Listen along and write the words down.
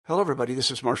Hello, everybody. This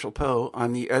is Marshall Poe.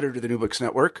 I'm the editor of the New Books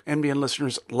Network. NBN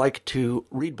listeners like to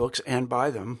read books and buy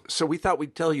them. So we thought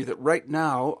we'd tell you that right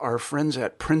now, our friends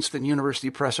at Princeton University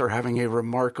Press are having a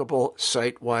remarkable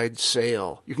site-wide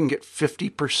sale. You can get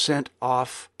 50%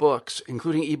 off books,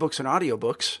 including ebooks and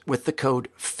audiobooks, with the code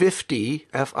 50,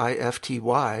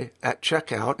 F-I-F-T-Y, at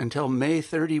checkout until May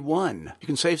 31. You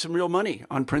can save some real money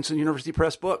on Princeton University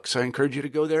Press books. I encourage you to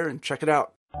go there and check it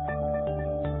out.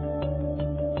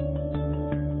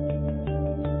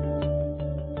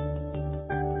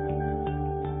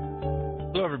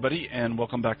 Hello, everybody, and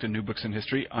welcome back to New Books in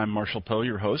History. I'm Marshall Poe,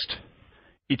 your host.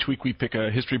 Each week we pick a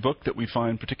history book that we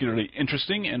find particularly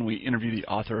interesting, and we interview the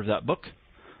author of that book.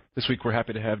 This week we're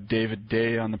happy to have David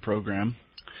Day on the program.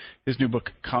 His new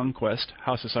book, Conquest: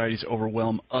 How Societies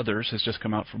Overwhelm Others, has just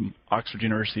come out from Oxford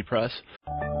University Press.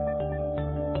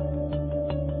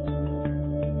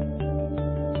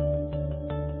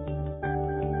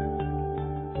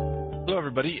 Hello,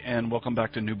 everybody, and welcome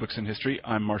back to New Books in History.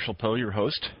 I'm Marshall Poe, your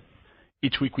host.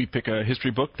 Each week we pick a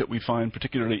history book that we find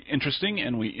particularly interesting,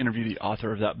 and we interview the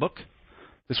author of that book.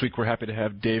 This week we're happy to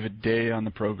have David Day on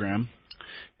the program.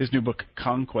 His new book,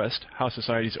 Conquest: How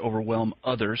Societies Overwhelm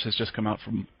Others, has just come out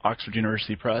from Oxford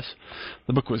University Press.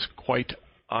 The book was quite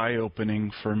eye-opening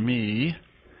for me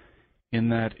in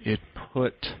that it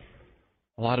put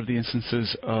a lot of the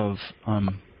instances of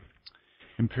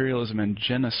imperialism and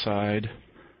genocide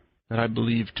that I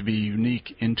believe to be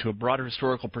unique into a broader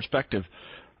historical perspective.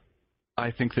 I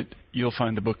think that you'll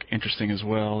find the book interesting as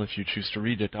well if you choose to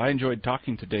read it. I enjoyed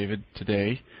talking to David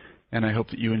today, and I hope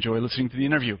that you enjoy listening to the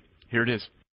interview. Here it is.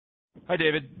 Hi,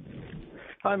 David.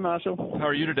 Hi, Marshall. How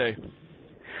are you today?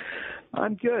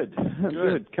 I'm good. I'm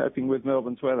good. Coping with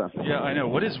Melbourne's weather. Yeah, I know.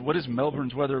 What is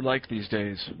Melbourne's weather like these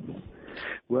days?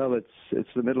 Well, it's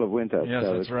the middle of winter. Yes,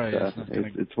 so that's right.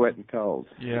 It's wet and cold.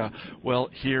 Yeah. Well,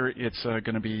 here it's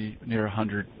going to be near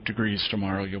 100 degrees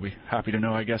tomorrow. You'll be happy to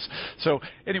know, I guess. So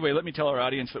anyway, let me tell our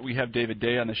audience that we have David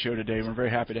Day on the show today. We're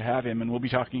very happy to have him, and we'll be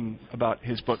talking about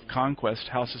his book, Conquest: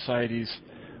 How Societies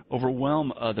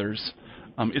Overwhelm Others.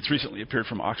 It's recently appeared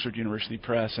from Oxford University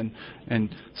Press,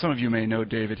 and some of you may know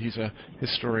David. He's a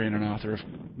historian and author of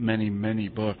many, many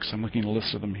books. I'm looking at a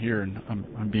list of them here, and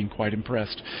I'm being quite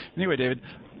impressed. Anyway, David,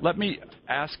 let me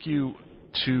ask you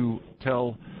to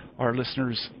tell our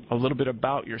listeners a little bit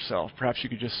about yourself. Perhaps you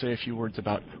could just say a few words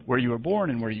about where you were born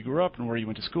and where you grew up and where you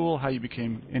went to school, how you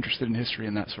became interested in history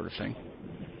and that sort of thing.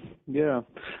 Yeah.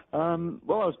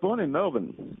 Well, I was born in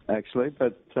Melbourne, actually,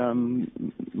 but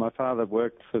my father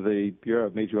worked for the Bureau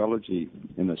of Meteorology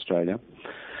in Australia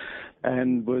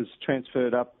and was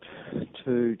transferred up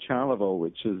to Charleville,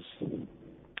 which is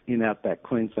in outback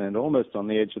Queensland, almost on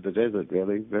the edge of the desert,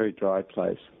 really, very dry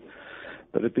place.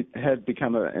 But it had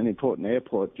become an important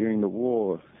airport during the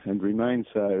war and remained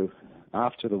so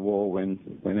after the war when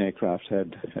aircraft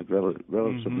had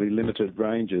relatively limited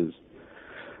ranges.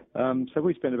 So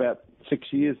we spent about 6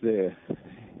 years there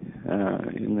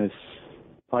in this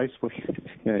place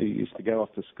where you used to go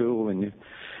off to school in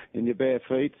your bare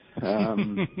feet.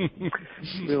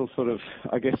 Real sort of,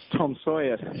 I guess, Tom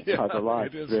Sawyer type of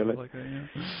life, really. Like that,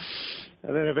 yeah.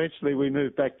 And then eventually we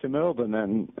moved back to Melbourne,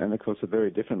 and of course a very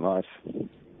different life.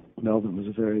 Melbourne was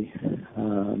a very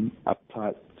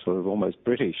uptight, sort of almost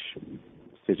British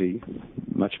city,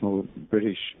 much more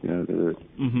British, the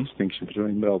distinction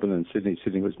between Melbourne and Sydney.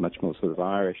 Sydney was much more sort of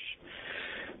Irish,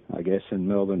 I guess, and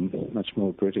Melbourne much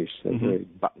more British, so very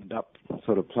buttoned up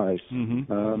sort of place.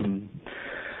 And,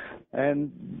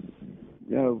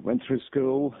 went through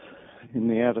school in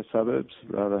the outer suburbs,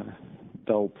 rather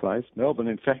dull place. Melbourne,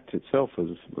 in fact, itself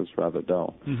was rather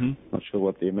dull. Not sure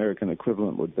what the American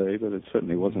equivalent would be, but it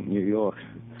certainly wasn't New York.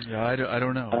 Yeah, I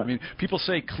don't know. I mean, people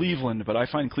say Cleveland, but I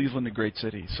find Cleveland a great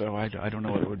city, so I don't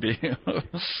know what it would be.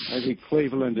 Maybe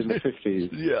Cleveland in the 50s.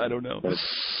 Yeah, I don't know. But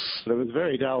it was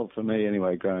very dull for me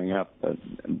anyway growing up. But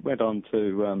went on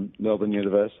to Melbourne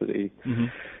University,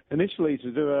 initially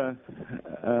to do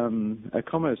a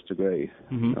commerce degree.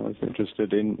 I was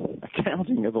interested in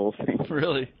accounting of all things.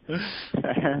 Really?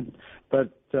 But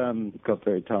got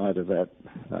very tired of that,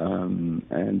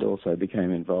 and also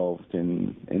became involved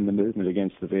in the movement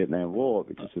against the Vietnam War,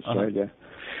 because Australia,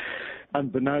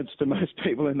 unbeknownst to most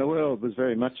people in the world, was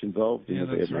very much involved in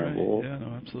the Vietnam War. Yeah,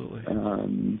 no, absolutely.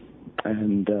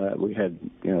 And we had,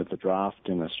 the draft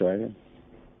in Australia,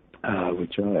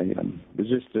 which I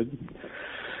resisted.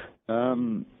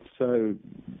 So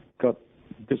got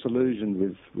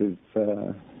disillusioned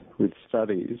with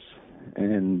studies,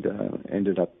 and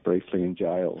ended up briefly in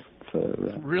jail for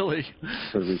really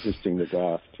for resisting the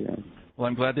draft. Yeah. Well,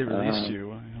 I'm glad they released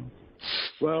you.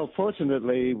 Well,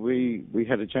 fortunately, we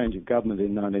had a change of government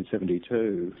in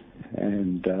 1972,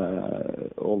 and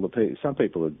some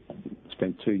people had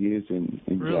spent 2 years in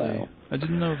Really? jail. I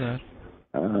didn't know that.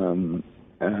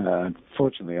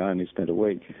 Fortunately, I only spent a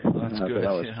week. That's good. But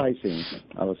I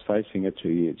was facing a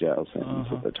 2-year jail sentence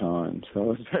at the time, so I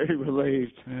was very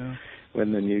relieved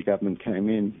when the new government came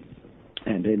in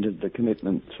and ended the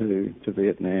commitment to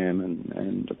Vietnam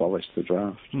and abolished the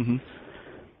draft. Mm-hmm.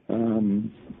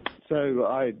 So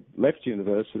I left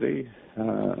university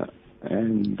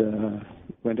and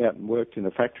went out and worked in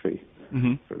a factory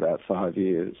for about 5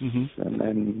 years. Mm-hmm. And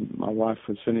then my wife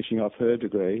was finishing off her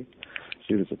degree.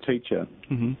 She was a teacher.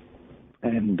 Mm-hmm.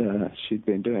 And she'd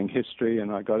been doing history,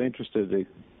 and I got interested.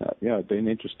 I'd been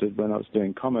interested when I was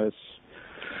doing commerce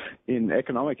in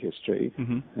economic history,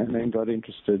 and then got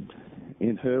interested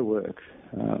in her work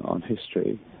on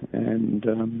history, and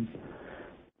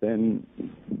then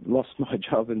lost my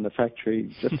job in the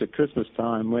factory just at Christmas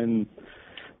time when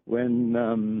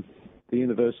the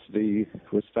university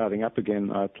was starting up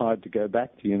again. I applied to go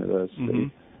back to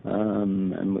university.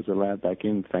 And was allowed back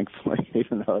in, thankfully,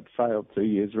 even though I'd failed 2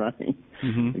 years running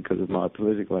because of my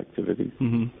political activities.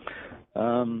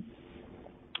 And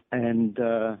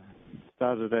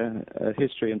started a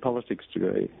history and politics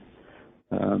degree,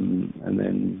 and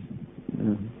then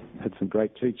had some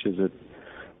great teachers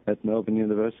at Melbourne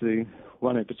University.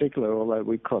 One in particular, although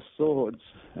we crossed swords,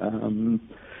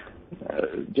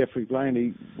 Geoffrey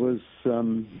Blaney was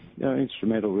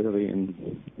instrumental really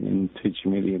in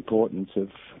teaching me the importance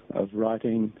of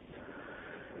writing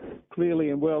clearly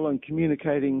and well and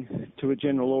communicating to a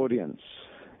general audience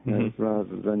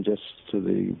rather than just to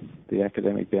the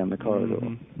academic down the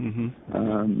corridor.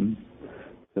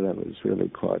 So that was really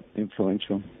quite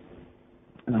influential.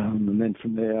 And then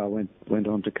from there I went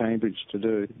on to Cambridge to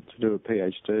do a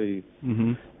PhD,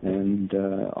 and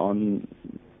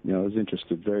I was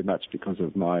interested very much because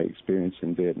of my experience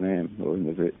in Vietnam, or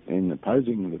in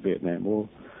opposing the Vietnam War,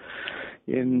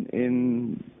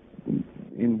 in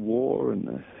war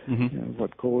and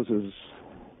what causes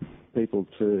people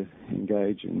to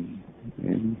engage in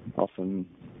often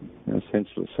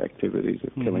senseless activities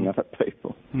of killing other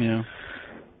people. Yeah.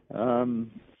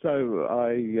 So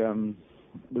I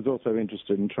was also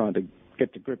interested in trying to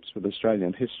get to grips with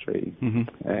Australian history,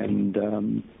 and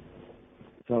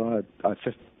so I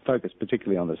focused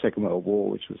particularly on the Second World War,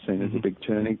 which was seen as a big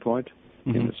turning point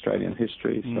in Australian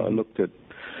history. So I looked at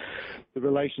the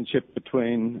relationship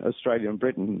between Australia and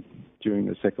Britain during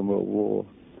the Second World War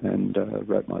and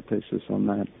wrote my thesis on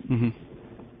that.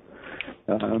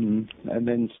 And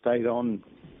then stayed on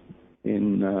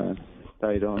in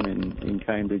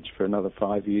Cambridge for another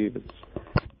 5 years.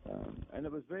 And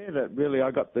it was there that really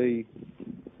I got the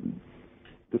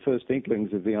first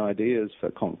inklings of the ideas for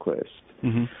conquest.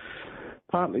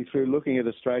 Partly through looking at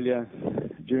Australia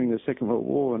during the Second World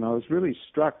War, and I was really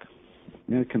struck,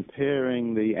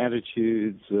 comparing the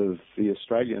attitudes of the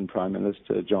Australian Prime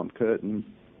Minister, John Curtin,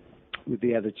 with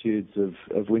the attitudes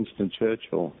of Winston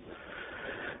Churchill.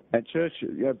 And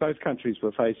Churchill, both countries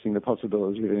were facing the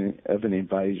possibility of an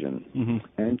invasion,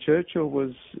 and Churchill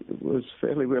was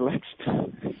fairly relaxed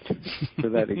to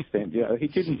that extent. He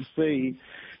didn't see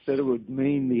that it would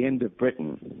mean the end of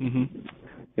Britain.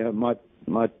 It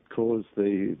might cause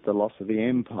the loss of the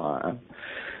empire,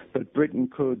 but Britain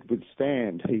could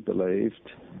withstand, he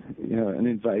believed, an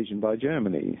invasion by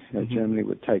Germany. Germany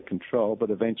would take control, but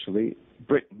eventually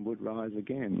Britain would rise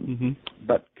again.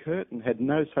 But Curtin had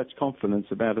no such confidence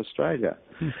about Australia.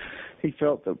 He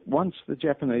felt that once the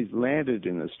Japanese landed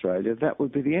in Australia, that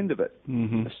would be the end of it.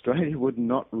 Australia would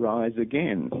not rise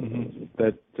again.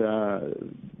 That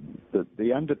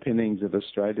the underpinnings of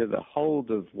Australia, the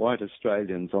hold of white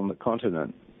Australians on the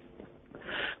continent,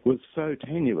 was so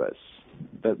tenuous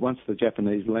that once the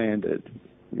Japanese landed,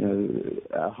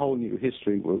 a whole new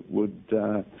history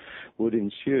would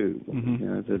ensue.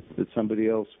 That somebody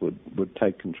else would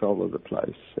take control of the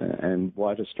place, and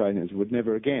white Australians would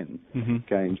never again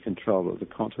gain control of the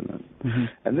continent.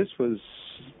 And this was,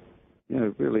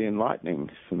 really enlightening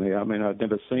for me. I mean, I'd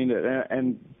never seen it,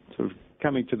 and sort of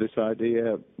coming to this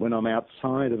idea when I'm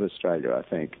outside of Australia, I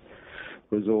think,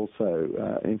 was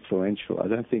also influential. I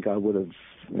don't think I would have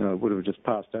just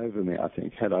passed over me, I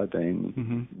think, had I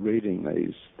been reading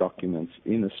these documents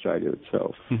in Australia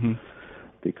itself.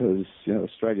 Because,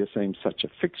 Australia seems such a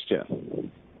fixture,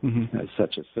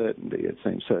 such a certainty. It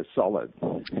seems so solid.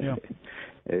 Yeah.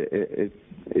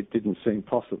 It didn't seem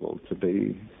possible to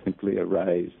be simply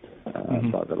erased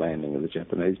by the landing of the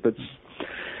Japanese.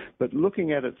 But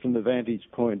looking at it from the vantage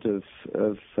point of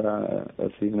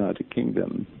the United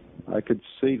Kingdom, I could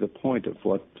see the point of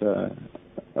what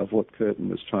of what Curtin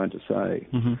was trying to say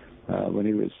when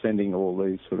he was sending all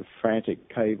these sort of frantic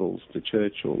cables to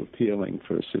Churchill appealing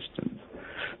for assistance,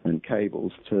 and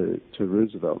cables to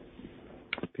Roosevelt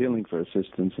appealing for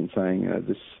assistance and saying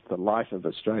the life of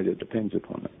Australia depends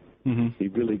upon it. He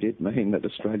really did mean that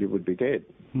Australia would be dead.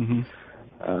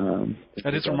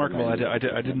 That is remarkable. I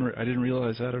didn't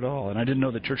realize that at all, and I didn't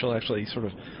know that Churchill actually sort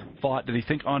of thought. Did he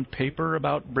think on paper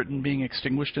about Britain being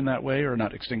extinguished in that way, or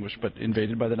not extinguished, but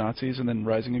invaded by the Nazis and then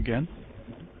rising again?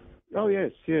 Oh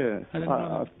yes, yeah. I didn't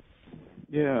know that.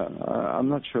 I'm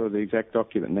not sure of the exact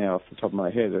document now off the top of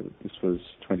my head. This was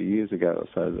 20 years ago or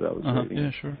so that I was reading.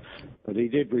 Yeah, sure. But he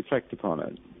did reflect upon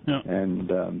it, and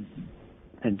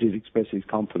did express his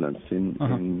confidence in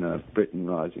Britain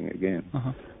rising again.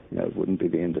 It wouldn't be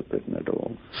the end of Britain at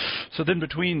all. So then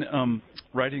between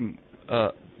writing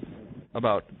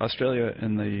about Australia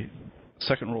in the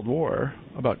Second World War,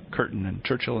 about Curtin and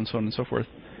Churchill and so on and so forth,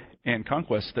 and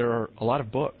Conquest, there are a lot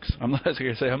of books. I'm looking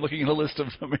at a list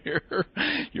of them here.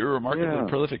 You're a remarkably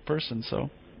prolific person, so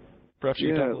perhaps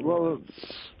you can talk a little well,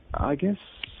 I guess,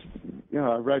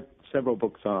 I wrote several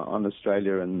books on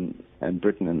Australia and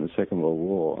Britain in the Second World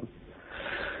War.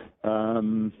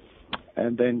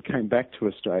 And then came back to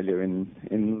Australia in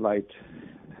the late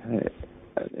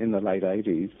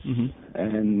 80s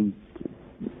and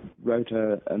wrote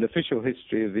an official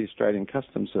history of the Australian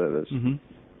Customs Service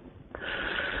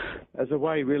as a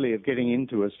way really of getting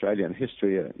into Australian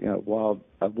history, a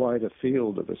wider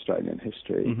field of Australian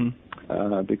history,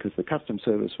 because the Customs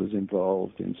Service was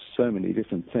involved in so many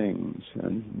different things,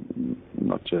 and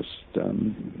not just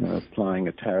applying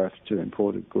a tariff to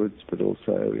imported goods, but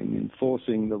also in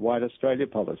enforcing the White Australia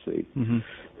policy,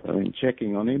 so in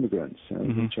checking on immigrants,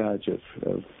 in charge of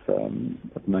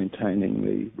maintaining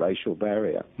the racial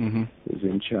barrier, was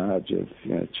in charge of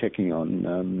checking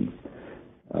on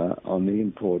the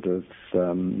import of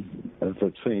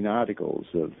obscene articles,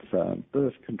 of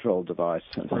birth control devices,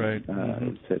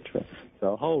 etc.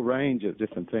 So a whole range of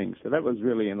different things. So that was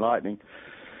really enlightening.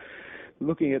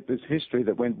 Looking at this history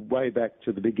that went way back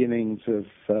to the beginnings of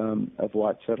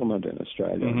white settlement in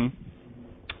Australia in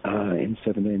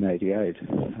 1788.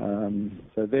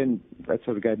 So then that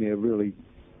sort of gave me a really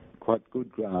quite good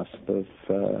grasp of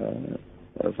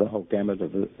the whole gamut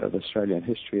of Australian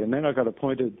history. And then I got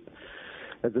appointed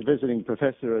as a visiting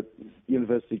professor at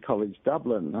University College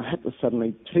Dublin. I had to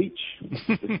suddenly teach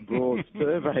this broad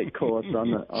survey course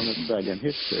on Australian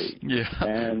history. Yeah,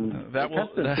 and that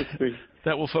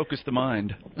will focus the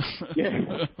mind.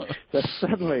 So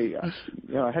suddenly,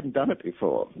 I hadn't done it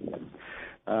before.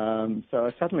 So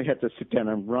I suddenly had to sit down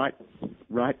and write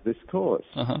this course.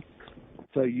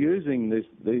 So using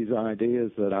these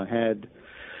ideas that I had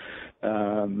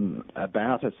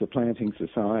about a supplanting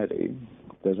society,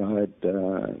 that I had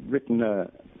written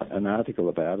an article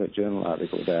about, a journal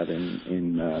article about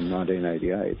in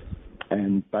 1988,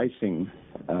 and basing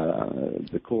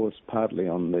the course partly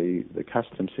on the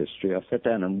customs history, I sat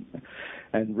down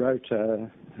and wrote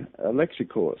a lecture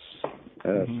course,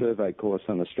 a survey course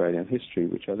on Australian history,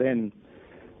 which I then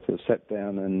sort of sat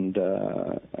down and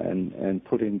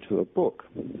put into a book,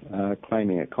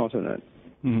 Claiming a Continent,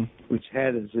 which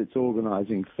had as its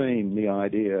organising theme the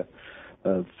idea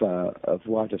of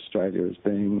white Australia as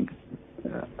being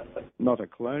not a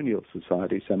colonial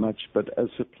society so much, but a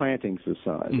supplanting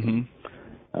society.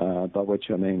 By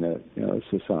which I mean a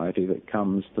society that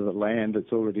comes to the land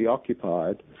that's already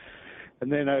occupied,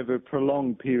 and then over a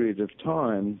prolonged period of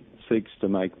time seeks to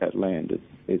make that land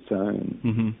its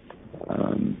own.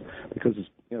 Because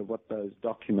what those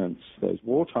documents, those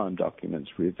wartime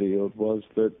documents, revealed was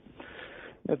that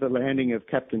the landing of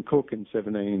Captain Cook in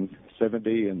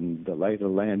 1770 and the later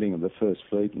landing of the First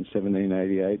Fleet in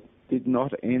 1788 did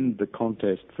not end the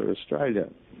contest for Australia.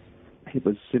 It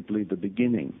was simply the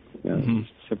beginning,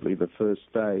 simply the first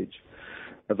stage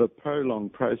of a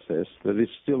prolonged process that is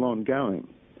still ongoing.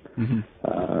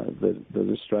 The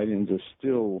Australians are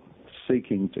still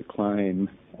seeking to claim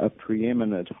a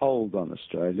preeminent hold on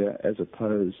Australia as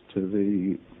opposed to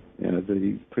the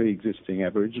pre-existing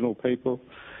Aboriginal people,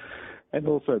 and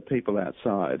also people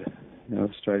outside.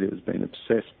 Australia has been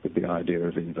obsessed with the idea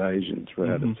of invasion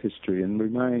throughout its history and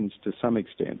remains, to some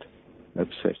extent,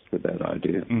 obsessed with that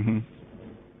idea.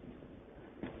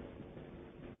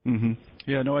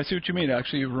 Yeah, no, I see what you mean.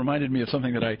 Actually, it reminded me of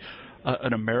something that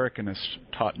an Americanist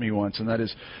taught me once, and that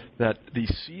is that the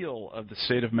seal of the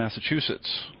state of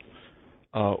Massachusetts,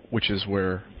 which is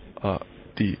where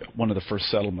one of the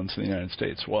first settlements in the United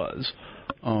States was,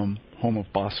 home of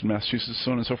Boston, Massachusetts,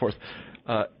 so on and so forth,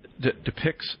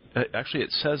 depicts, actually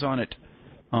it says on it,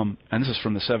 and this is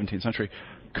from the 17th century,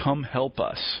 "Come help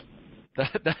us."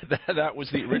 That was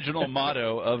the original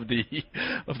motto of the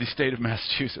state of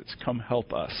Massachusetts. Come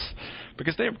help us,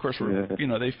 because they, of course, were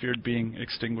they feared being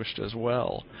extinguished as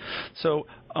well. So,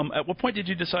 at what point did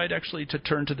you decide actually to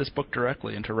turn to this book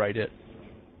directly and to write it?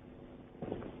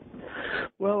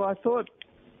 Well, I thought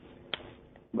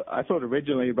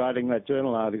originally writing that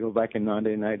journal article back in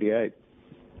 1988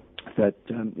 that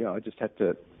I just had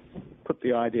to put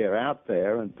the idea out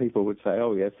there, and people would say,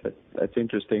 "Oh, yes, that's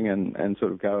interesting," and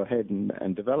sort of go ahead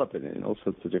and develop it in all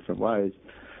sorts of different ways.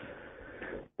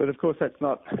 But of course, that's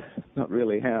not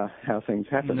really how things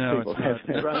happen. No, people have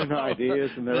their own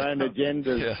ideas and their own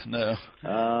agendas. Yeah, no.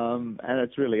 And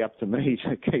it's really up to me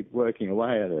to keep working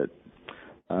away at it.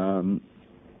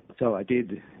 So I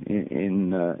did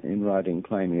in writing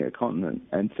Claiming a Continent,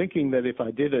 and thinking that if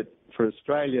I did it for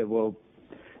Australia, well,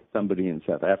 somebody in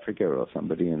South Africa or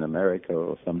somebody in America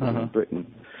or somebody in Britain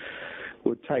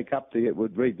would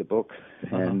would read the book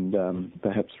and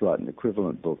perhaps write an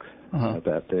equivalent book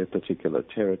about their particular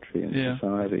territory and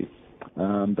society.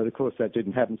 But of course that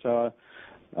didn't happen. So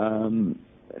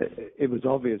it was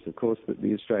obvious, of course, that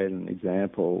the Australian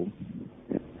example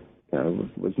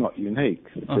was not unique.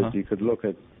 That you could look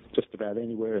at just about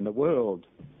anywhere in the world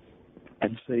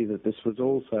and see that this was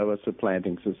also a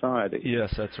supplanting society.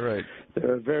 Yes, that's right.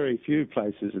 There are very few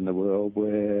places in the world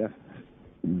where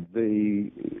the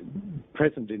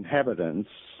present inhabitants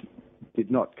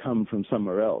did not come from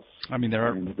somewhere else. I mean, there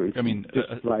are.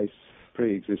 Displaced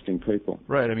pre-existing people.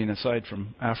 Right. I mean, aside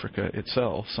from Africa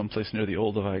itself, someplace near the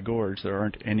Olduvai Gorge, there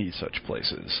aren't any such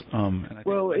places.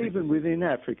 Even within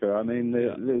Africa, I mean,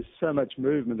 there's so much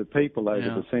movement of people over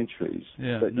the centuries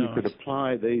that you could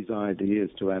apply these ideas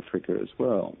to Africa as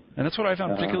well. And that's what I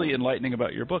found particularly enlightening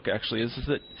about your book, actually, is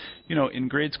that, in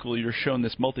grade school you're shown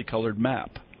this multicolored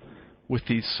map with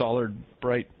these solid,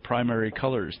 bright primary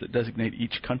colors that designate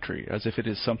each country as if it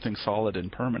is something solid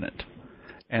and permanent.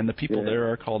 And the people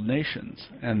there are called nations,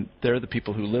 and they're the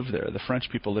people who live there. The French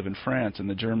people live in France, and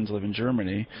the Germans live in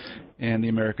Germany, and the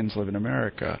Americans live in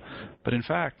America. But in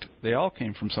fact, they all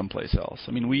came from someplace else.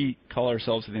 I mean, we call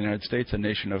ourselves in the United States a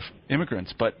nation of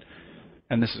immigrants,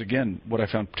 and this is, again, what I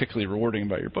found particularly rewarding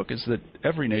about your book, is that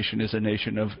every nation is a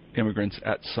nation of immigrants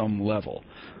at some level.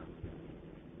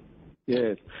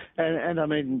 Yes, and I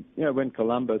mean, when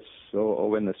Columbus or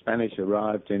when the Spanish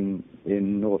arrived in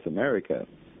North America,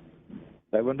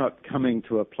 they were not coming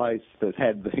to a place that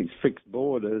had these fixed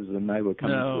borders and they were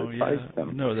coming to replace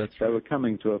them. No, that's right. They were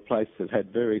coming to a place that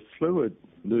had very fluid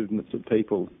movements of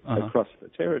people across the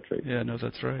territory. Yeah, no,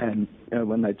 that's right. And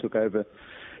when they took over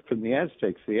from the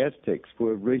Aztecs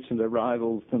were recent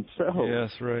arrivals themselves.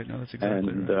 Yes, right. No, that's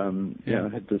exactly right.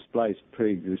 And, had displaced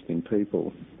pre-existing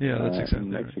people that's exactly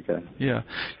in Mexico. Right. Yeah.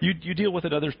 You deal with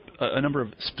a number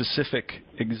of specific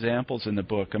examples in the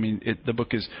book. I mean, the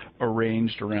book is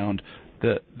arranged around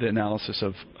the analysis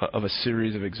of a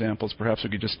series of examples. Perhaps we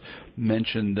could just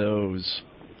mention those.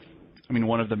 I mean,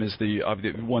 one of them is the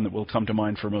one that will come to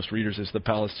mind for most readers is the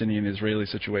Palestinian-Israeli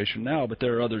situation now, but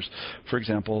there are others. For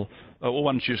example, why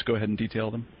don't you just go ahead and detail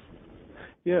them?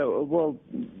 Yeah, well,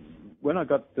 when I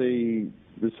got the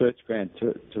research grant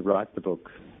to write the book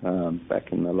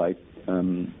back in the late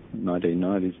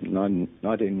 1990s,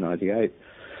 1998,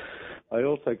 I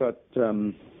also got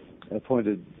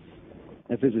appointed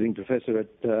a visiting professor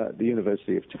at the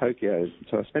University of Tokyo.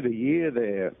 So I spent a year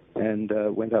there and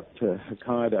went up to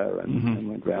Hokkaido and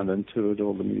went round and toured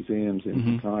all the museums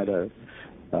in Hokkaido,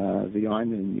 the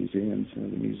Ainu museums, the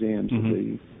museums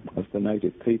of the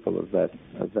native people of that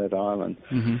island.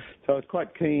 So I was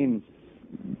quite keen.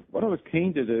 What I was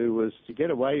keen to do was to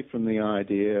get away from the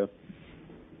idea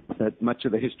that much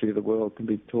of the history of the world can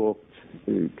be thought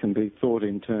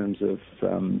in terms of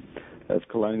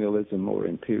colonialism or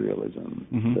imperialism,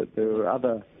 that there are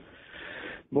other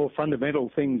more fundamental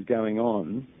things going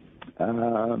on,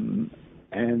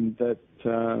 and that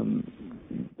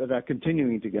are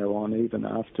continuing to go on even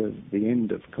after the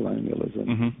end of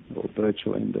colonialism or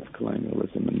virtual end of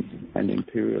colonialism and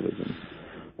imperialism,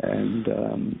 and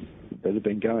that have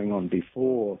been going on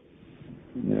before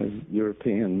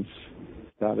Europeans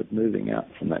started moving out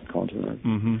from that continent.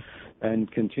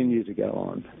 And continue to go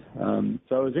on.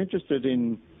 So I was interested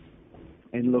in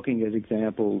looking at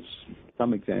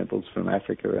some examples from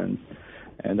Africa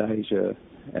and Asia,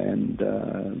 and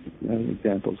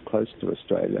examples close to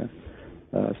Australia,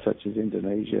 such as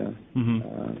Indonesia,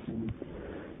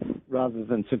 rather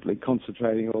than simply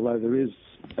concentrating, although there is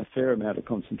a fair amount of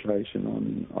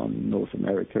concentration on North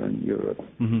America and Europe,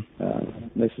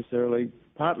 necessarily,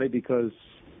 partly because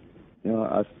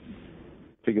I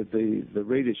figured the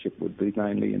readership would be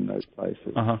mainly in those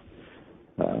places.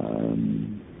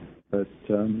 But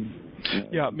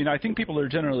yeah, I mean, I think people are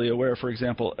generally aware, for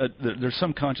example, there's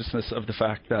some consciousness of the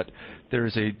fact that there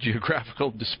is a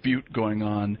geographical dispute going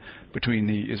on between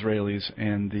the Israelis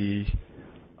and the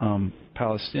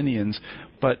Palestinians.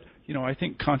 But, I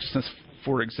think consciousness,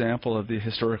 for example, of the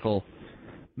historical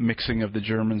mixing of the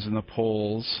Germans and the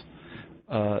Poles,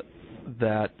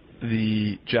 that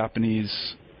the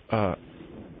Japanese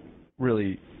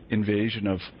really invasion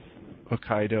of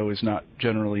Hokkaido is not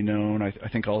generally known. I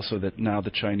think also that now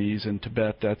the Chinese in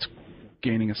Tibet, that's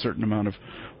gaining a certain amount of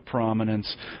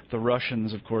prominence. The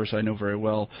Russians, of course, I know very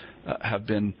well, have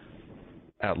been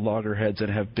at loggerheads and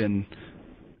have been,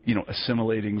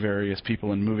 assimilating various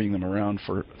people and moving them around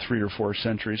for 3 or 4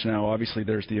 centuries now. Obviously,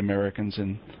 there's the Americans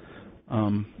in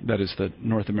that is the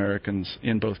North Americans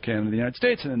in both Canada and the United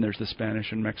States, and then there's the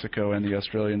Spanish in Mexico and the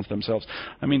Australians themselves.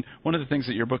 I mean, one of the things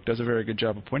that your book does a very good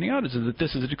job of pointing out is that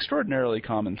this is an extraordinarily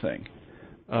common thing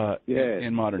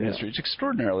in modern history. It's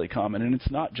extraordinarily common, and it's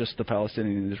not just the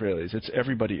Palestinians and the Israelis. It's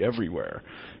everybody everywhere.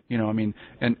 Again,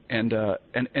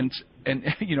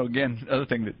 another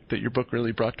thing that your book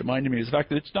really brought to mind to me is the fact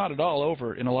that it's not at all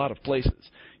over in a lot of places.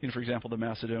 For example, the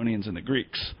Macedonians and the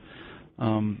Greeks.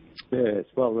 Yes,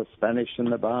 well, the Spanish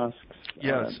and the Basques.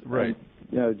 Yes, right.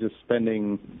 Just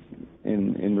spending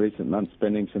in recent months,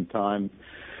 spending some time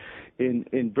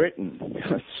in Britain.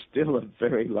 It's still a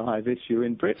very live issue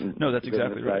in Britain. No, that's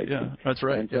exactly right. Yeah, that's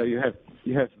right. And so you have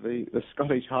the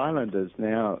Scottish Highlanders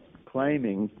now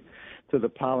claiming to the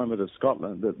Parliament of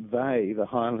Scotland that they, the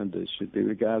Highlanders, should be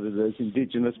regarded as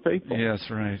Indigenous people. Yes,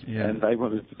 right. Yeah. And they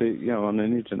wanted to be, on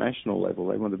an international level,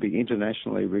 they want to be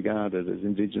internationally regarded as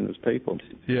Indigenous people.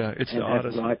 Yeah, it's and the have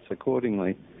oddest. rights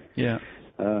accordingly. Yeah.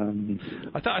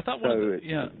 I thought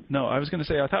I was going to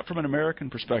say, I thought from an American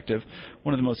perspective,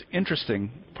 one of the most interesting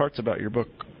parts about your book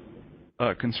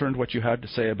concerned what you had to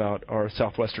say about our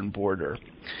southwestern border.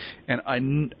 And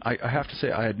I have to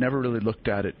say, I had never really looked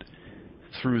at it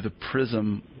through the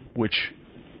prism which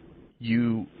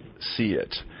you see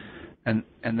it. And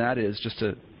that is, just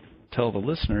to tell the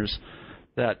listeners,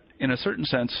 that in a certain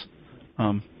sense,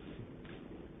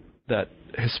 that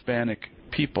Hispanic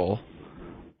people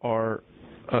are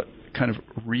kind of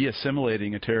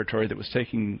reassimilating a territory that was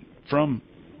taken from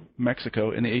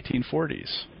Mexico in the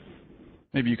 1840s.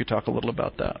 Maybe you could talk a little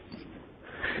about that.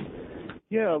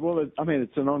 Yeah, well,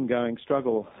 it's an ongoing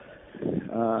struggle,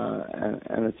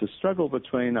 and it's a struggle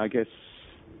between, I guess,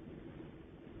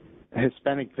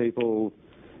 Hispanic people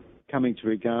coming to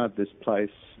regard this place,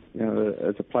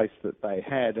 as a place that they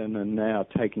had and are now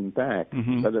taking back,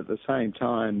 but at the same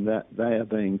time that they are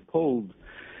being pulled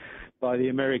by the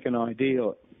American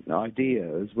idea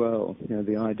as well,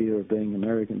 the idea of being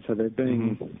American. So they're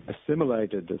being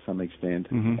assimilated to some extent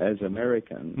as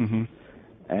Americans,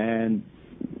 and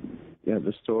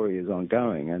the story is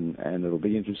ongoing, and it'll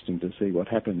be interesting to see what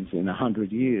happens in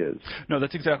 100 years. No,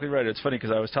 that's exactly right. It's funny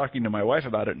because I was talking to my wife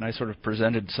about it, and I sort of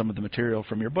presented some of the material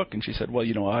from your book, and she said, well,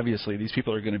 obviously these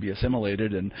people are going to be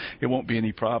assimilated, and it won't be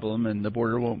any problem, and the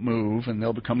border won't move, and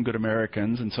they'll become good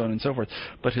Americans, and so on and so forth.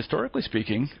 But historically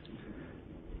speaking,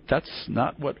 that's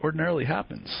not what ordinarily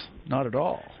happens. Not at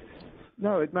all.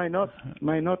 No, it may not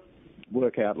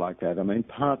work out like that. I mean,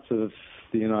 parts of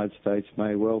the United States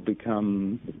may well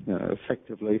become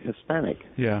effectively Hispanic.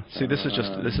 Yeah. See, this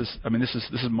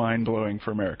is mind-blowing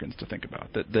for Americans to think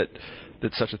about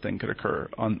that such a thing could occur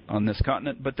on this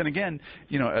continent. But then again,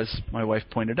 as my wife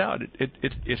pointed out,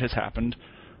 it has happened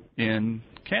in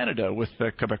Canada with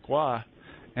the Quebecois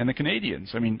and the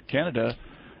Canadians. I mean, Canada,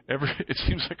 it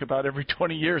seems like about every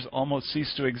 20 years almost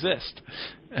ceased to exist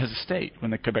as a state when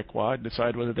the Quebecois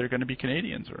decide whether they're going to be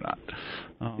Canadians or not.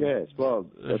 Yes, well,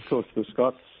 of course, the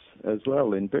Scots as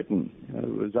well in Britain. It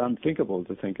was unthinkable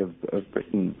to think of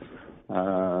Britain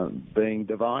being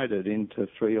divided into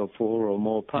 3 or 4 or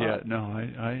more parts. Yeah, no,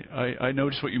 I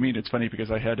noticed what you mean. It's funny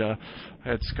because I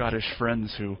had Scottish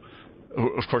friends who,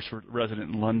 of course, were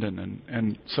resident in London,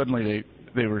 and suddenly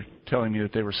they were telling me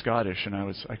that they were Scottish, and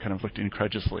I kind of looked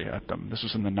incredulously at them. This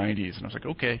was in the 90s, and I was like,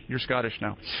 okay, you're Scottish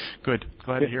now. Good.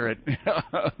 Glad to hear it.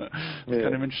 It's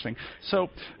kind of interesting. So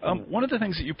one of the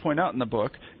things that you point out in the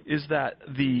book is that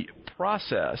the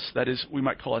process, that is, we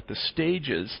might call it the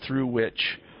stages through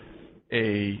which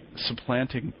a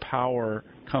supplanting power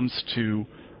comes to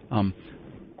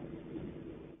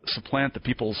supplant the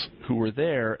peoples who were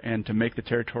there and to make the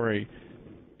territory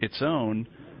its own,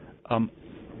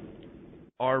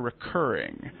 are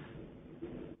recurring.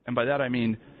 And by that I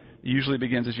mean it usually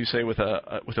begins, as you say, with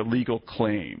a legal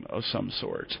claim of some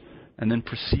sort, and then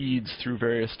proceeds through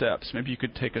various steps. Maybe you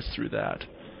could take us through that.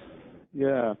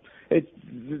 Yeah.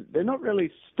 They're not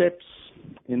really steps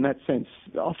in that sense.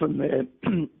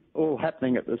 Often all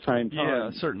happening at the same time.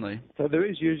 Yeah, certainly. So there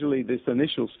is usually this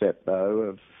initial step, though,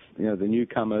 of the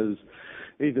newcomers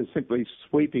either simply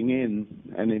sweeping in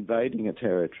and invading a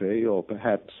territory, or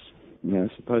perhaps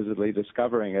supposedly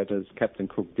discovering it, as Captain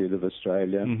Cook did of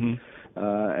Australia,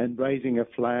 and raising a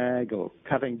flag, or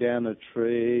cutting down a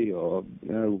tree, or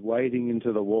wading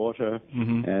into the water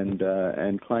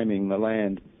and claiming the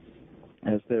land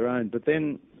as their own. But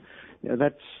then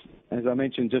that's, as I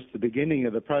mentioned, just the beginning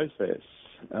of the process,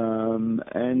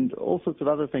 and all sorts of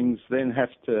other things then have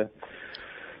to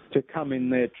come in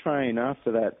their train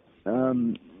after that.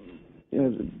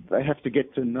 They have to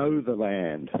get to know the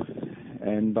land,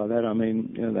 and by that I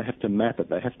mean they have to map it.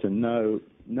 They have to know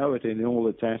it in all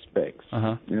its aspects.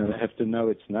 They have to know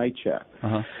its nature.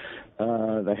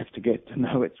 They have to get to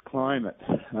know its climate.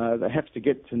 They have to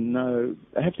get to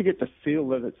feel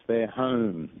that it's their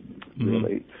home,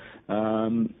 really.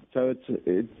 So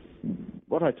it's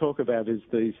what I talk about is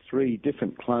these three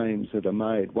different claims that are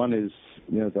made. One is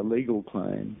the legal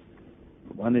claim.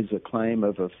 One is a claim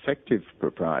of effective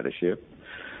proprietorship,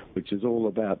 which is all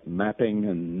about mapping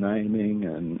and naming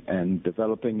and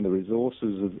developing the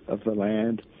resources of the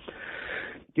land,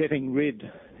 getting rid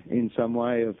in some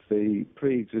way of the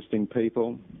pre-existing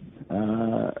people,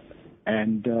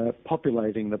 and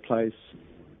populating the place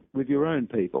with your own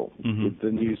people, with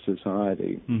the new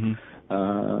society.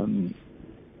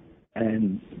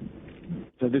 And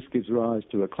so this gives rise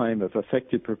to a claim of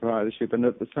effective proprietorship, and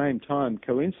at the same time,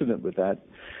 coincident with that,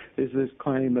 is this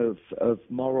claim of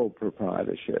moral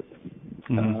proprietorship.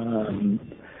 And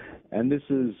this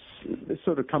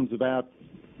sort of comes about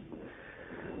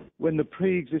when the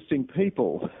pre-existing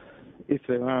people, if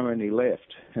there are any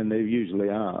left, and there usually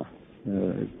are,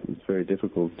 it's very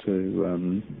difficult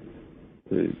to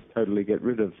totally get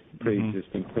rid of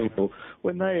pre-existing people,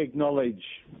 when they acknowledge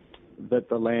that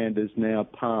the land is now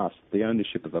passed, the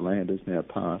ownership of the land is now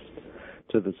passed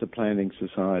to the supplanting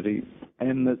society,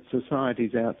 and that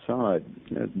societies outside,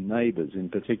 neighbours in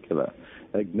particular,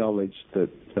 acknowledge that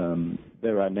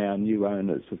there are now new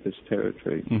owners of this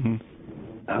territory.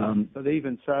 But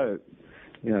even so,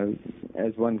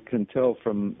 as one can tell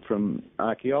from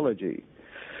archaeology,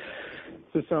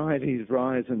 societies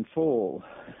rise and fall,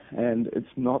 and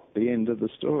it's not the end of the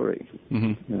story.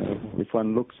 If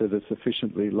one looks at a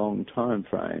sufficiently long time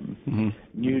frame,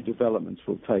 new developments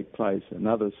will take place, and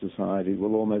other society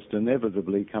will almost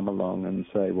inevitably come along and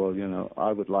say, well,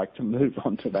 I would like to move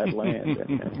on to that land,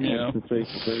 and proceed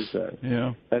to do so.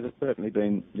 That has certainly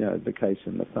been the case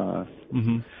in the past.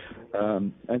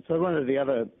 And so one of the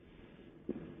other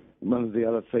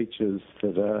features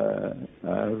that are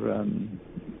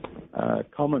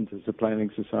common to supplanting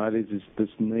societies is this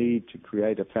need to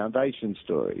create a foundation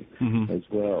story as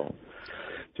well,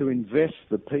 to invest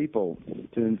the people,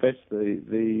 to invest the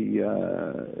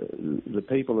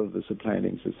people of the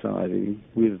supplanting society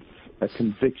with a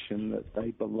conviction that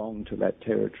they belong to that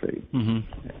territory. And,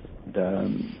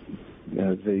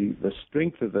 the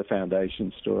strength of the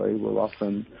foundation story will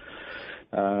often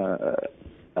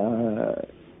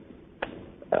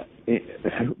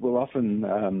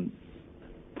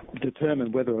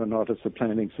determine whether or not a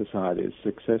supplanting society is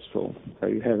successful. So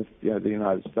you have the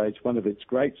United States, one of its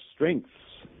great strengths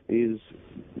is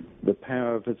the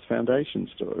power of its foundation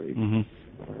story,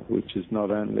 which is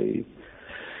not only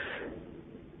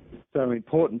so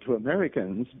important to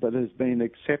Americans, but has been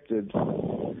accepted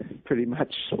pretty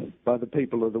much by the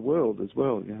people of the world as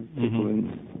well. People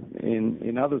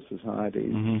in other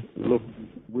societies look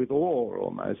with awe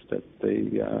almost at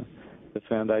the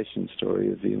foundation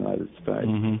story of the United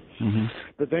States.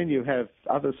 But then you have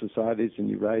other societies, and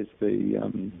you raise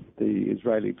the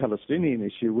Israeli-Palestinian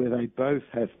issue, where they both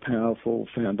have powerful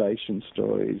foundation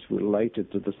stories related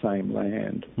to the same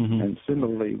land, and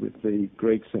similarly with the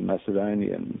Greeks and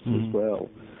Macedonians as well,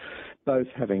 both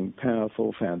having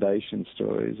powerful foundation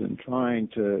stories and trying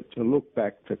to look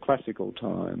back to classical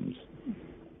times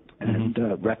and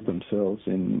wrap themselves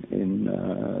in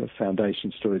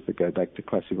foundation stories that go back to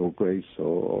classical Greece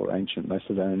or ancient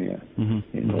Macedonia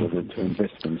in order to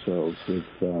invest themselves with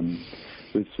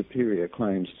superior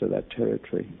claims to that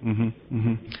territory.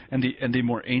 And the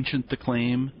more ancient the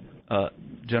claim,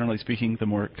 generally speaking, the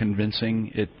more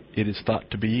convincing it is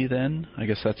thought to be then? I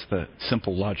guess that's the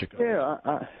simple logic of it. Yeah,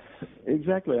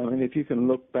 exactly. I mean, if you can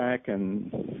look back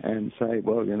and say,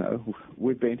 well,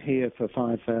 we've been here for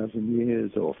 5,000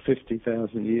 years or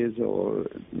 50,000 years, or,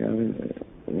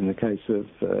 in the case of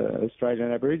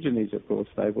Australian Aborigines, of course,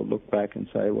 they will look back and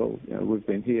say, well, we've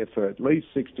been here for at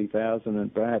least 60,000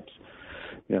 and perhaps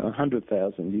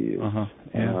 100,000 years.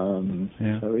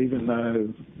 So even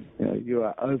though you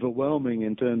are overwhelming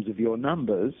in terms of your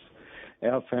numbers,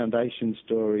 our foundation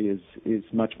story is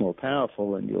much more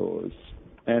powerful than yours,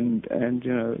 and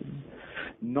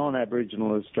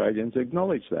non-Aboriginal Australians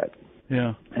acknowledge that.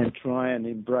 Yeah. And try and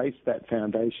embrace that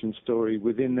foundation story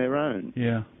within their own.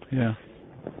 Yeah.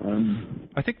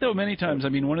 I think, though, many times,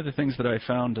 one of the things that I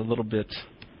found a little bit,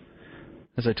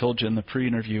 as I told you in the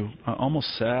pre-interview,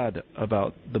 almost sad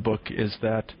about the book is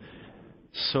that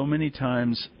so many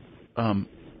times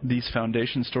these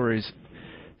foundation stories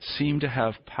seem to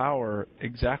have power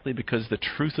exactly because the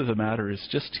truth of the matter is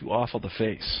just too awful to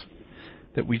face.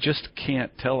 That we just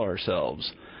can't tell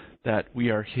ourselves that we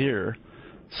are here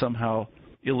somehow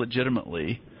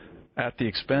illegitimately at the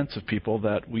expense of people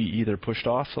that we either pushed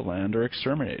off the land or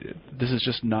exterminated. This is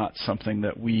just not something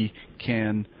that we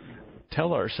can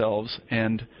tell ourselves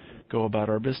and go about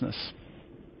our business.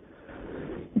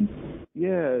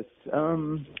 Yes.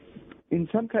 In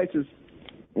some cases,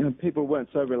 people weren't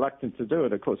so reluctant to do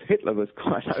it. Of course, Hitler was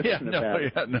quite open about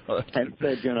it. And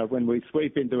said, when we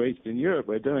sweep into Eastern Europe,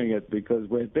 we're doing it because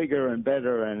we're bigger and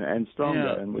better and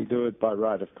stronger, and we do it by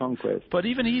right of conquest. But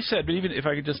even he said, if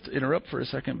I could just interrupt for a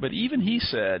second, but even he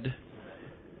said,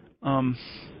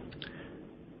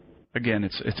 again,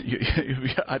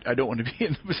 I don't want to be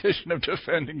in the position of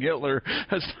defending Hitler.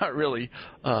 That's not really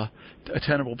a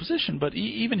tenable position. But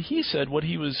even he said what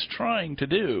he was trying to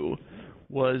do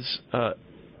was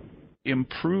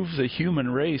improve the human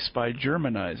race by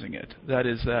Germanizing it. That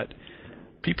is, that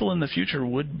people in the future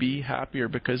would be happier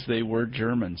because they were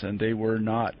Germans and they were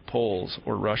not Poles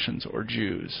or Russians or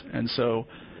Jews. And so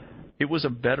it was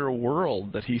a better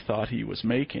world that he thought he was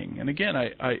making. And again,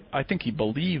 I think he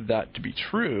believed that to be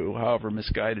true, however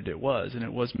misguided it was, and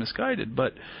it was misguided.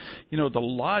 But, the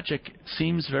logic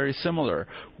seems very similar.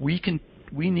 We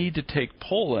need to take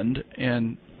Poland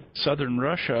and southern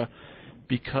Russia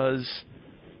because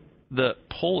the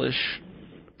Polish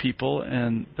people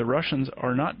and the Russians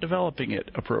are not developing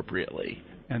it appropriately,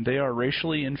 and they are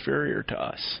racially inferior to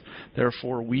us.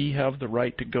 Therefore, we have the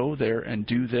right to go there and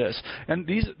do this. And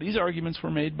these arguments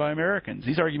were made by Americans.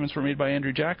 These arguments were made by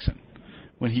Andrew Jackson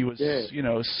when he was,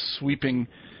 sweeping,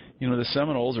 the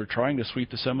Seminoles, or trying to sweep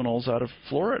the Seminoles out of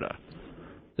Florida,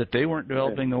 that they weren't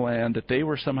developing the land, that they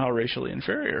were somehow racially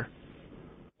inferior.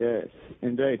 Yes,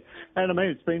 indeed. And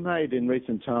it's been made in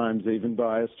recent times even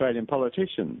by Australian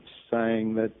politicians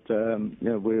saying that,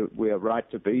 we are right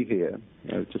to be here.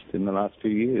 Just in the last few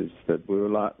years, that we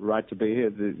were right to be here.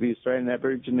 The Australian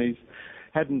Aborigines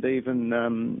hadn't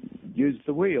even used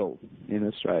the wheel in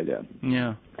Australia.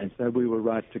 Yeah. And so we were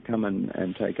right to come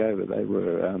and take over. They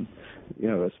were,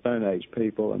 a Stone Age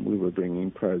people, and we were bringing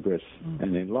progress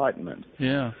and enlightenment.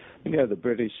 Yeah. The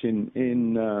British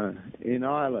in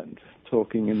Ireland,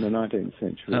 talking in the 19th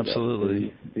century. Absolutely.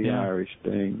 About the Irish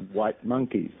being white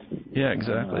monkeys. Yeah,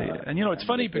 exactly. And it's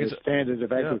funny because the standard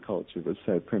of agriculture was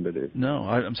so primitive. No,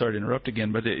 I'm sorry to interrupt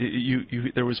again, but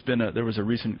there was a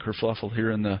recent kerfluffle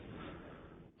here in the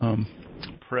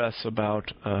press about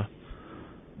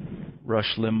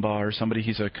Rush Limbaugh or somebody.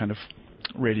 He's a kind of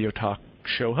radio talk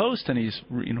show host, and he's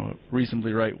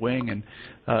reasonably right wing, and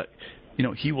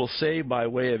he will say, by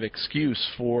way of excuse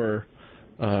for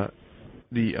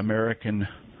the American,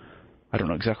 I don't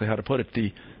know exactly how to put it,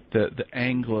 the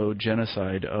Anglo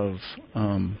genocide of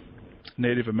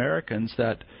Native Americans,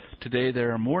 that today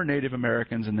there are more Native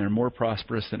Americans and they're more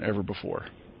prosperous than ever before.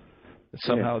 That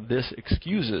somehow this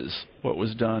excuses what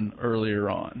was done earlier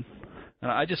on. And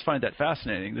I just find that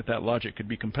fascinating, that logic could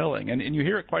be compelling. And you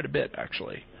hear it quite a bit,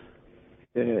 actually.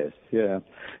 Yes, yeah,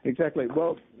 exactly.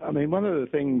 Well, one of the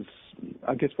things,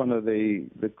 I guess one of the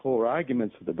core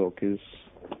arguments of the book is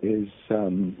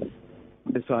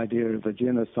this idea of a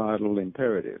genocidal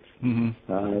imperative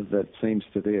that seems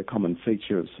to be a common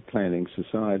feature of supplanting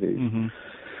societies. Mm-hmm.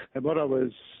 And what I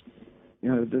was,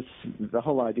 the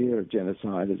whole idea of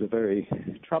genocide is a very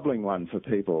troubling one for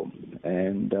people,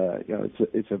 and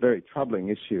it's a very troubling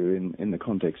issue in the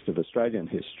context of Australian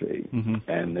history. Mm-hmm.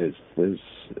 And there's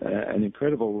an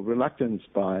incredible reluctance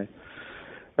by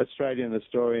Australian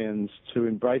historians to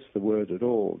embrace the word at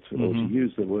all, or to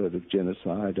use the word of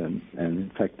genocide, and in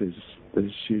fact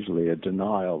there's usually a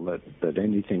denial that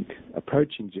anything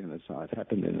approaching genocide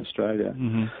happened in Australia.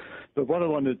 Mm-hmm. But what I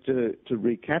wanted to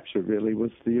recapture really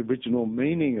was the original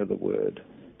meaning of the word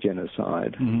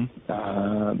genocide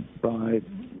by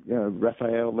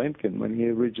Raphael Lemkin when he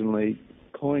originally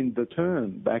coined the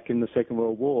term back in the Second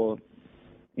World War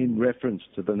in reference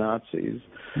to the Nazis,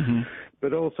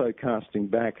 but also casting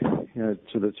back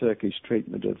to the Turkish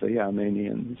treatment of the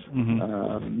Armenians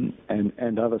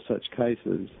and other such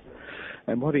cases.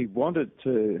 And what he wanted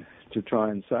to try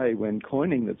and say when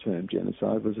coining the term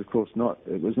genocide was, of course, not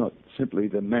simply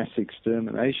the mass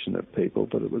extermination of people,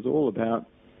 but it was all about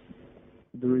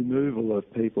the removal of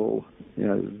people,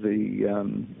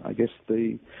 I guess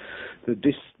the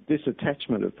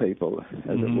disattachment of people,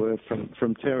 as it were,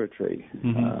 from territory.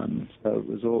 So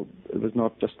it was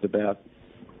not just about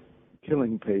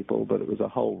killing people, but it was a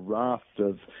whole raft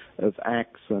of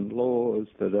acts and laws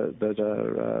that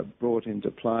are brought into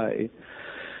play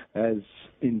as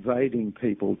invading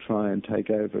people try and take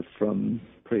over from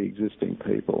pre-existing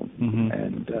people.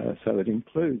 And so it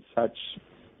includes such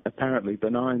apparently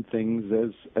benign things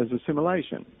as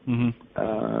assimilation.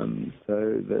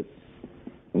 So that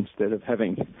instead of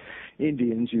having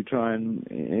Indians, you try and,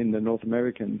 in the North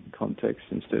American context,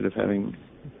 instead of having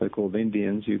so-called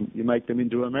Indians, you make them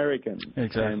into Americans.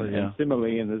 Exactly. And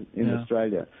similarly in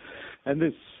Australia. And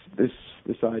this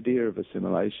idea of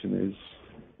assimilation is,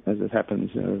 as it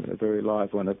happens, a very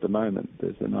live one at the moment.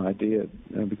 There's an idea,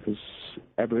 because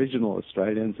Aboriginal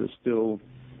Australians are still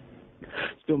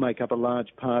make up a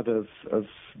large part of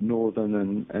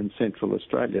northern and central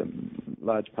Australia,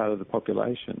 large part of the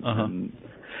population. And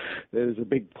there's a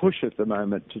big push at the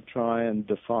moment to try and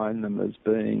define them as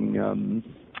being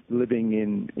living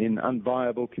in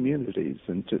unviable communities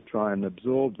and to try and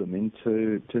absorb them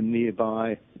into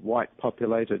nearby white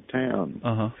populated towns.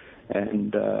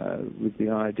 And with the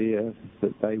idea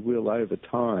that they will, over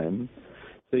time,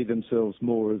 see themselves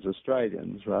more as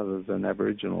Australians rather than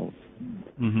Aboriginals.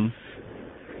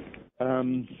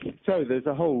 So there's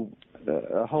a whole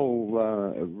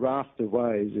raft of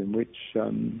ways in which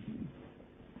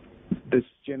this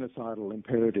genocidal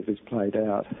imperative is played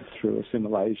out through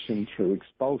assimilation, through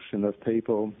expulsion of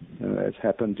people, as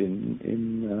happened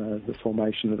in the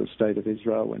formation of the State of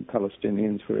Israel when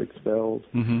Palestinians were expelled.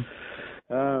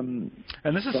 And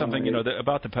this is something,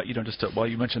 about the, just while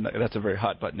you mentioned that's a very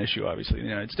hot button issue, obviously, in the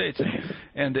United States.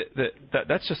 And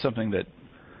that's just something that,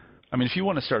 if you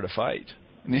want to start a fight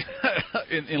in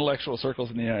intellectual circles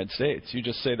in the United States, you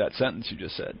just say that sentence you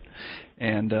just said.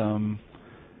 And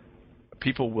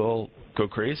people will go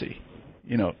crazy,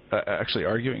 actually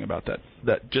arguing about that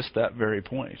very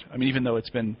point. Even though it's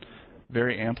been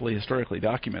very amply historically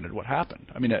documented what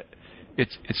happened.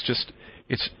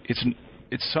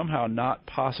 It's somehow not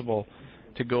possible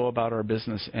to go about our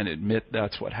business and admit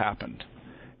that's what happened.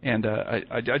 And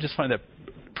I just find that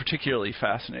particularly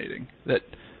fascinating that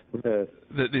the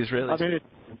Israelis...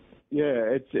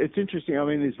 it's interesting.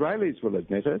 The Israelis will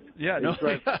admit it. Yeah, no,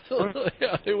 absolutely.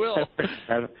 Yeah, they will.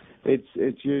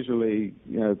 It's usually,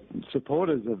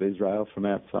 supporters of Israel from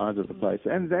outside of the place.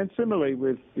 And similarly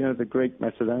with, the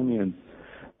Greek-Macedonian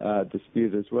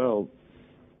dispute as well.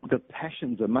 The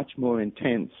passions are much more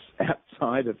intense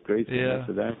outside of Greece and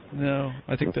Macedonia. No,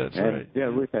 I think that's right. Yeah,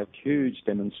 we've had huge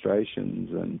demonstrations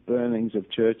and burnings of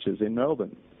churches in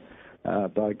Melbourne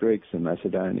by Greeks and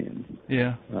Macedonians.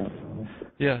 No,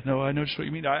 I know just what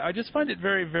you mean. I just find it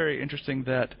very, very interesting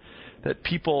that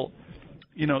people,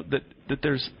 that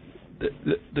there's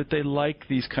that they like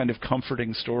these kind of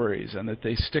comforting stories and that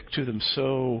they stick to them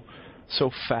so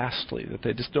fastly that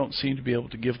they just don't seem to be able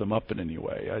to give them up in any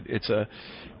way.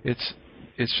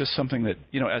 It's just something that,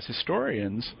 as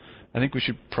historians, I think we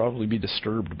should probably be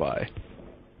disturbed by.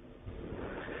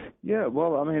 Yeah,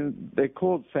 well, they're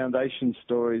called foundation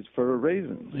stories for a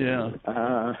reason. Yeah.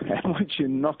 And once you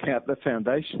knock out the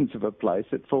foundations of a place,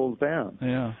 it falls down.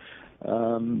 Yeah.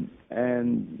 And,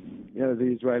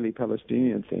 the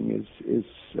Israeli-Palestinian thing is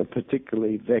a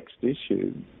particularly vexed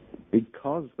issue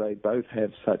because they both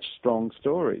have such strong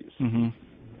stories.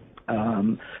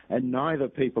 And neither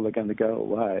people are going to go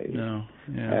away. No.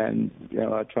 Yeah. And,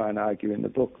 I try and argue in the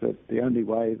book that the only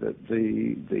way that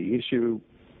the issue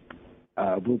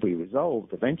will be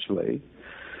resolved eventually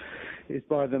is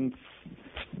by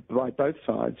both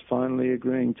sides finally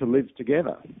agreeing to live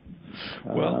together.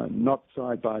 Not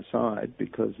side by side,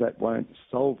 because that won't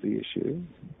solve the issue.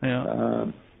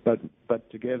 Yeah. But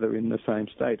together in the same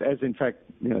state, as in fact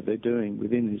they're doing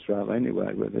within Israel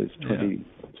anyway, where there's 22%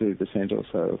 or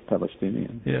so of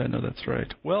Palestinians. Yeah, no, that's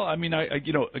right. Well, I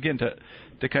again,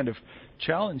 to kind of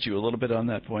challenge you a little bit on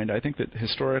that point, I think that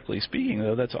historically speaking,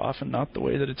 though, that's often not the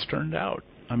way that it's turned out.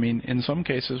 In some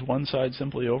cases, one side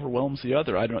simply overwhelms the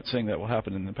other. I'm not saying that will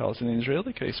happen in the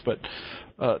Palestinian-Israeli case, but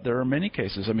there are many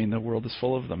cases, the world is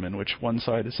full of them, in which one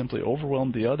side has simply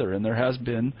overwhelmed the other, and there has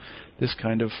been this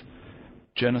kind of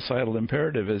genocidal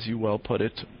imperative, as you well put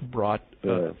it, brought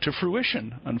to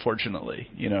fruition, unfortunately.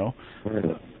 Yeah.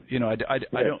 I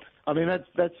don't. I mean,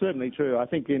 that's certainly true. I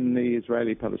think in the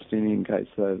Israeli-Palestinian case,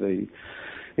 though,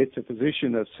 it's a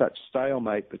position of such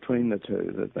stalemate between the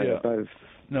two that they are both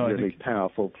really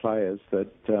powerful players that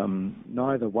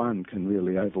neither one can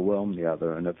really overwhelm the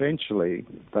other, and eventually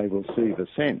they will see the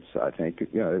sense. I think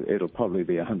it'll probably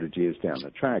be 100 years down the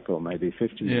track, or maybe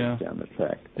 50 years down the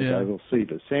track. But they will see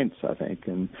the sense, I think,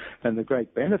 and the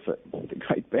great benefit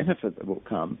that will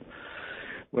come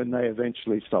when they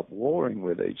eventually stop warring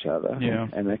with each other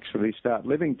and actually start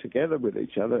living together with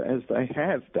each other as they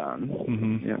have done,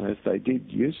 as they did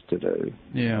used to do.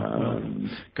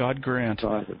 God grant.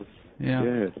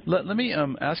 Let me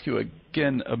ask you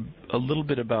again a little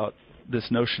bit about this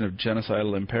notion of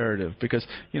genocidal imperative, because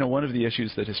one of the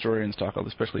issues that historians talk about,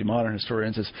 especially modern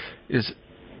historians, is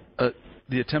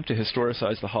the attempt to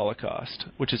historicize the Holocaust,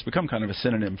 which has become kind of a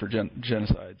synonym for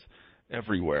genocides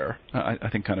everywhere, I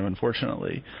think, kind of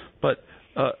unfortunately. But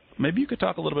maybe you could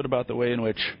talk a little bit about the way in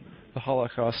which the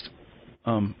Holocaust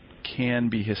can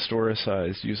be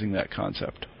historicized using that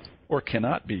concept, or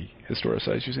cannot be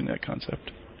historicized using that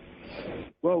concept.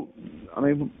 Well, I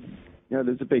mean,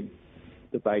 there's a big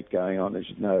debate going on, as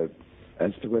you know,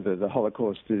 as to whether the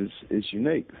Holocaust is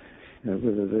unique,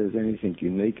 whether there's anything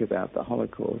unique about the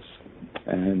Holocaust,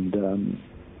 and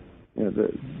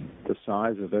the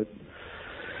size of it.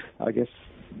 I guess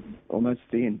almost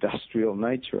the industrial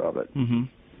nature of it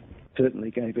certainly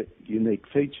gave it unique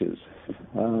features.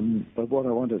 But what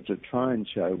I wanted to try and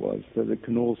show was that it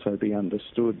can also be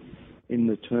understood in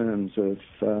the terms of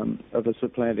a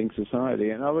supplanting society.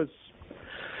 And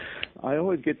I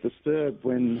always get disturbed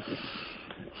when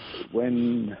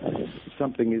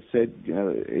something is said,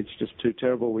 it's just too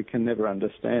terrible, we can never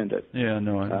understand it.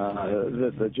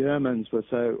 The Germans were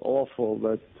so awful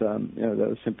that they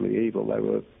were simply evil. They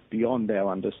were beyond our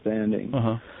understanding.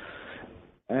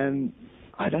 And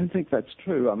I don't think that's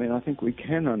true. I mean, I think we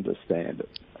can understand it.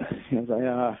 They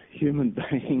are human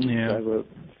beings. They were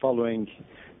following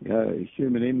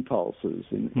human impulses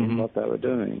in what they were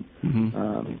doing.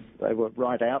 They were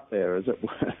right out there, as it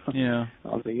were,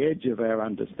 on the edge of our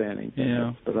understanding.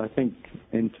 But I think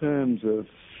in terms of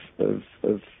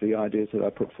the ideas that I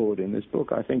put forward in this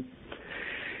book, I think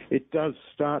it does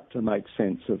start to make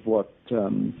sense of what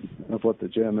the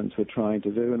Germans were trying to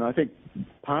do, and I think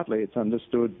partly it's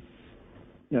understood,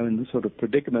 in the sort of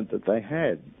predicament that they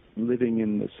had, living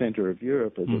in the centre of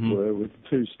Europe, as it were, with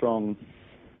two strong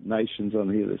nations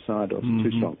on either side, or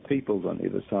two strong peoples on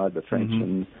either side, the French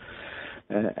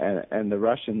and the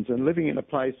Russians, and living in a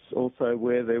place also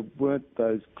where there weren't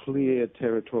those clear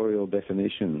territorial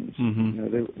definitions.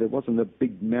 There wasn't a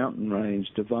big mountain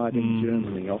range dividing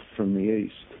Germany off from the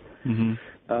east.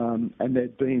 And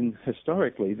there'd been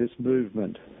historically this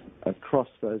movement across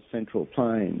those central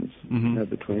plains,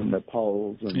 between the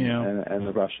Poles and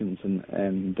the Russians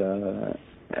and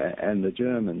the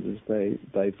Germans, as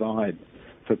they vied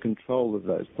for control of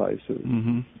those places.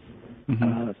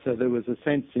 So there was a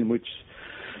sense in which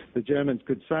the Germans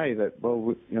could say that,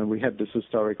 well, we have this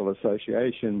historical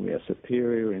association, we are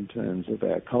superior in terms of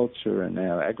our culture and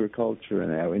our agriculture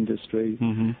and our industry,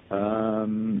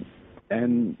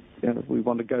 and we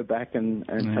want to go back and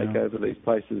take over these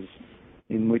places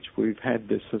in which we've had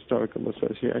this historical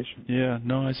association.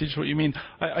 I see what you mean.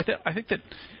 I think that,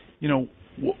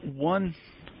 one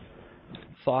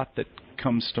thought that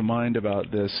comes to mind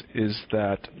about this is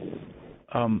that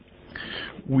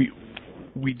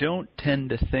we don't tend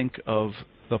to think of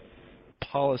the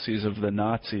policies of the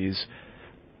Nazis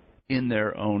in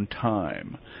their own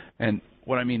time. And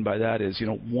what I mean by that is,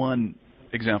 one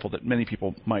example that many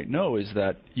people might know is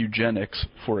that eugenics,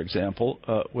 for example,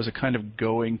 was a kind of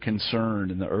going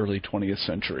concern in the early 20th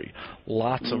century.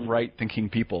 Lots of right-thinking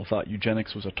people thought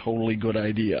eugenics was a totally good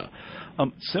idea.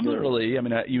 Similarly, I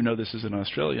mean, this is an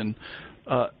Australian,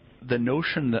 the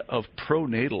notion of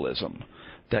pronatalism,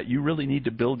 that you really need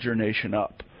to build your nation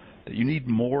up, that you need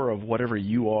more of whatever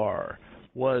you are,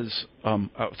 was,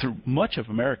 through much of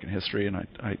American history, and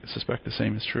I suspect the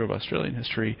same is true of Australian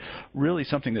history, really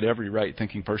something that every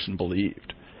right-thinking person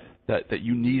believed, that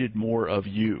you needed more of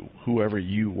you, whoever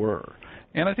you were.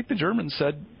 And I think the Germans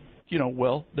said,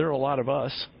 well, there are a lot of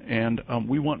us, and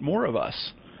we want more of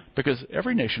us, because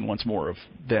every nation wants more of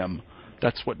them.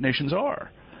 That's what nations are.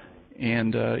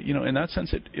 And, in that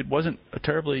sense, it wasn't a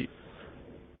terribly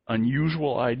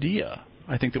unusual idea.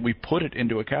 I think that we put it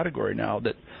into a category now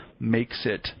that makes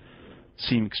it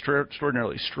seem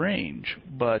extraordinarily strange.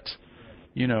 But,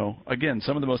 again,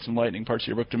 some of the most enlightening parts of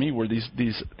your book to me were these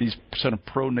sort of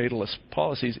pro-natalist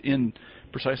policies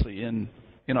precisely in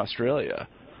in Australia,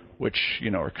 which,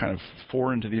 are kind of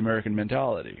foreign to the American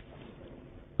mentality.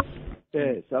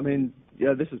 Yes, I mean,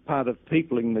 this is part of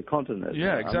peopling the continent.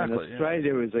 Yeah, exactly. I mean,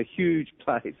 Australia is a huge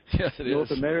place. Yes, it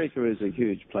North is. America is a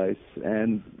huge place,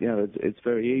 and it's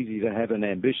very easy to have an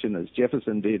ambition, as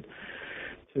Jefferson did,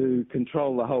 to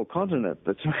control the whole continent,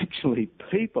 but to actually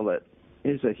people it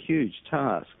is a huge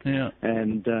task. Yeah.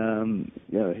 And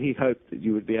he hoped that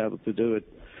you would be able to do it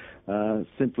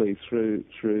simply through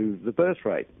the birth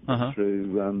rate,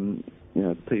 through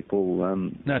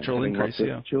people natural increase,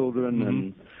 lots of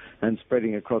children and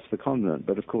spreading across the continent.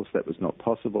 But of course that was not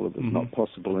possible. It was not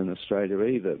possible in Australia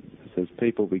either, because as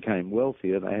people became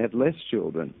wealthier, they had less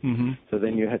children. So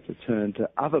then you had to turn to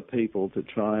other people to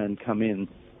try and come in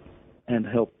and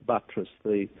help buttress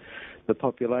the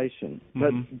population.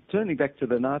 But turning back to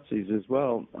the Nazis as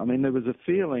well, I mean, there was a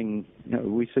feeling,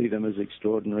 we see them as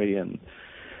extraordinary and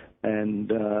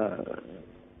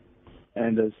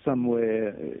as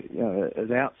somewhere, as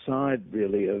outside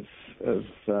really of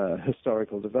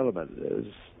historical development, as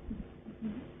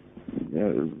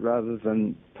rather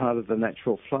than part of the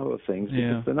natural flow of things.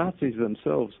 Because the Nazis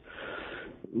themselves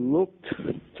looked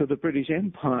to the British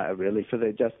Empire really for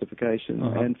their justification,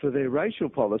 and for their racial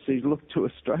policies looked to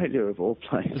Australia of all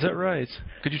places. Is that right?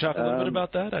 Could you talk a little bit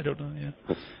about that? I don't know.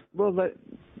 Yeah. Well,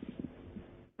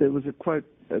 there was a quote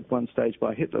at one stage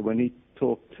by Hitler when he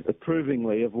talked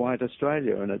approvingly of white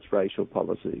Australia and its racial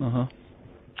policy.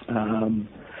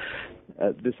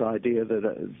 This idea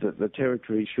that the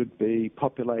territory should be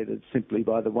populated simply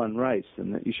by the one race,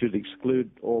 and that you should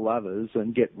exclude all others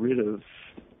and get rid of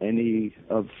any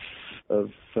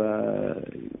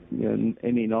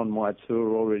any non-whites who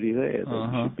are already there.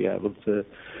 That you should be able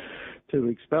to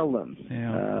expel them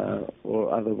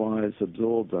or otherwise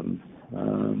absorb them.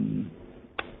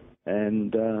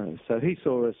 So he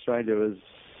saw Australia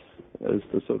as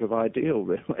the sort of ideal,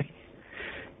 really,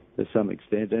 to some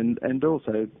extent, and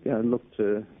also looked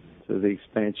to the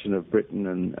expansion of Britain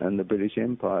and the British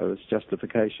Empire as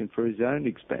justification for his own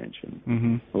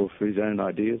expansion, or for his own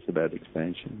ideas about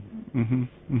expansion.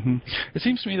 It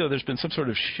seems to me, though, there's been some sort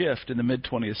of shift in the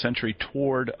mid-20th century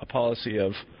toward a policy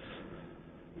of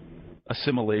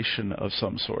assimilation of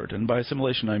some sort. And by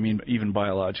assimilation, I mean even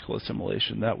biological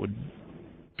assimilation. That would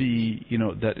be,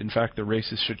 that in fact the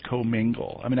races should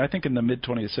commingle. I mean, I think in the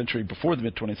mid-20th century, before the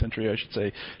mid-20th century, I should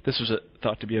say, this was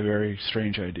thought to be a very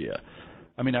strange idea.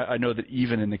 I mean, I know that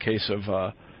even in the case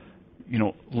of,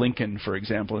 Lincoln, for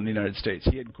example, in the United States,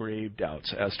 he had grave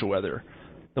doubts as to whether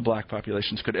the black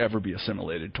populations could ever be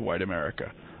assimilated to white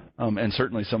America. And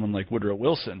certainly someone like Woodrow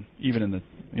Wilson, even in the,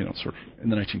 sort of in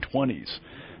the 1920s,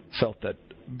 felt that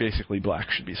basically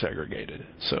blacks should be segregated.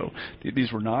 So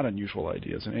these were not unusual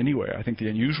ideas in any way. I think the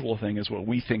unusual thing is what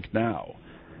we think now,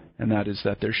 and that is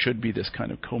that there should be this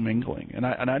kind of commingling. And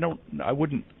I don't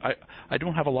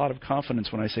have a lot of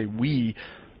confidence when I say we,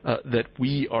 that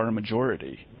we are a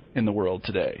majority in the world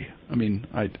today. I mean,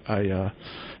 I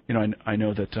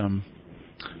know that.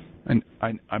 And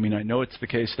I mean, I know it's the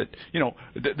case that,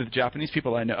 the Japanese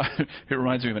people I know, it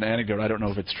reminds me of an anecdote, I don't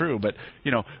know if it's true, but,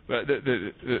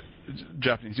 the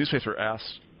Japanese newspaper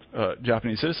asked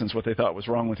Japanese citizens what they thought was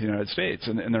wrong with the United States,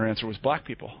 and their answer was black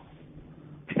people.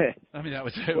 I mean, it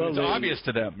was obvious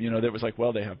to them, that was like,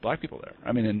 well, they have black people there.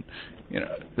 I mean, and,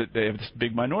 they have this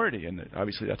big minority, and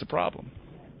obviously that's a problem.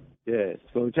 Yes,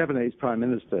 well, the Japanese Prime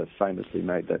Minister famously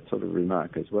made that sort of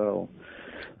remark as well.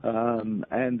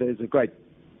 And there's a great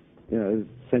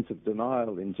sense of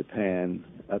denial in Japan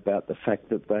about the fact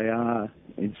that they are,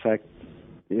 in fact,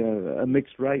 a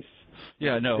mixed race.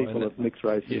 Yeah, no, people of mixed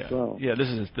race as well. Yeah, this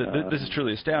is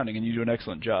truly astounding, and you do an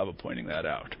excellent job of pointing that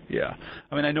out. Yeah,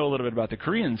 I mean, I know a little bit about the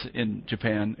Koreans in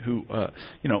Japan, who,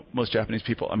 most Japanese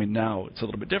people. I mean, now it's a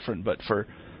little bit different, but for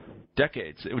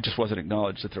decades, it just wasn't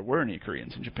acknowledged that there were any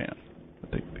Koreans in Japan.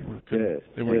 They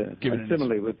weren't given. And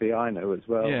similarly with the Ainu as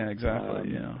well. Yeah,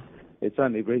 exactly. It's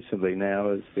only recently now,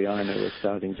 as the Ainu are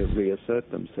starting to reassert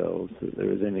themselves, that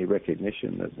there is any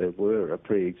recognition that there were a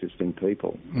pre-existing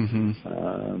people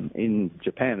in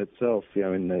Japan itself,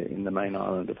 in the main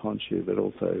island of Honshu, but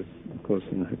also, of course,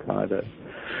 in Hokkaido.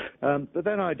 But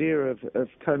that idea of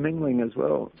commingling as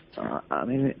well. I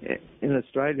mean, in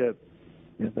Australia,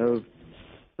 they were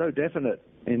so definite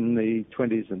in the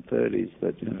 20s and 30s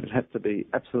that it had to be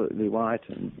absolutely white,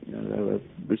 and they were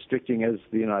restricting, as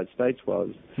the United States was,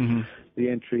 the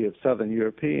entry of Southern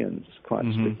Europeans quite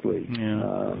strictly,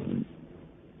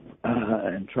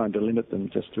 and trying to limit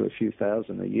them just to a few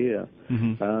thousand a year.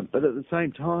 But at the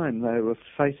same time, they were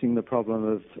facing the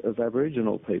problem of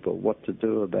Aboriginal people, what to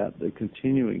do about the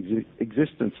continuing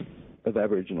existence of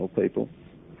Aboriginal people.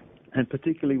 and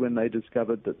particularly when they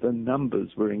discovered that the numbers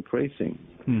were increasing.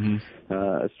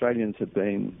 Australians had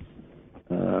been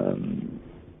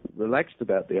relaxed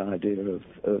about the idea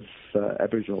of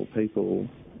Aboriginal people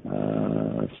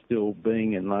still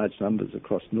being in large numbers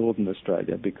across northern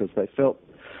Australia, because they felt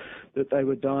that they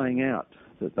were dying out,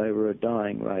 that they were a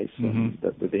dying race, and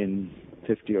that within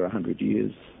 50 or 100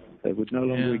 years they would no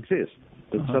longer exist.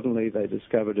 But suddenly they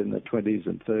discovered in the 20s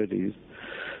and 30s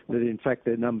that in fact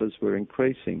their numbers were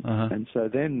increasing. And so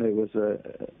then there was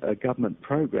a government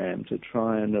program to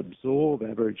try and absorb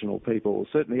Aboriginal people,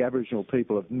 certainly Aboriginal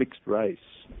people of mixed race,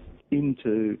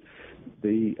 into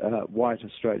the white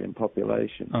Australian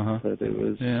population. So there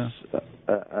was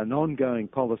an ongoing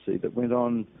policy that went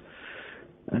on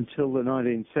until the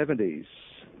 1970s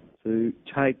to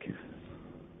take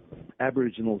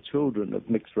Aboriginal children of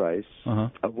mixed race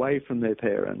away from their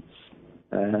parents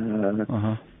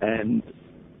and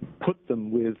put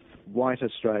them with white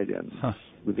Australians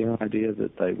with the idea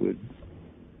that they would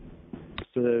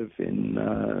serve in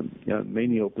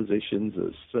menial positions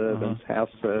as servants, house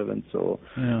servants, or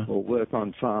work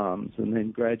on farms, and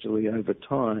then gradually over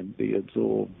time be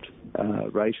absorbed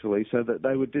racially so that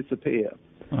they would disappear.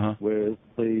 Whereas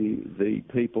the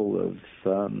people of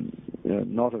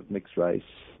not of mixed race,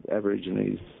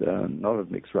 Aborigines not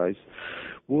of mixed race,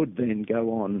 would then go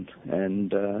on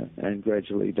and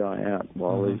gradually die out,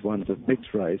 while these ones of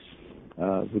mixed race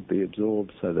would be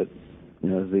absorbed, so that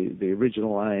the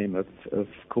original aim of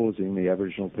causing the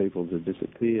Aboriginal people to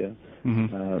disappear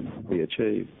be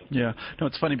achieved. Yeah. No,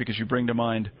 it's funny because you bring to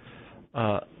mind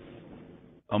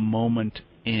a moment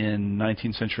in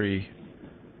 19th century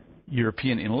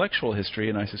European intellectual history,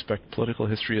 and I suspect political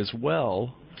history as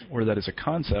well, where that is a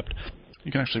concept.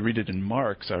 You can actually read it in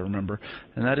Marx, I remember,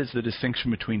 and that is the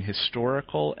distinction between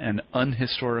historical and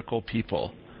unhistorical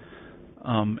people.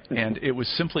 And it was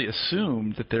simply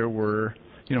assumed that there were,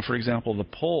 for example, the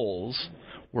Poles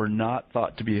were not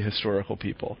thought to be a historical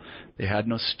people. They had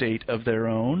no state of their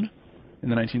own in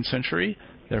the 19th century,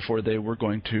 therefore they were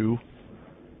going to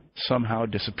somehow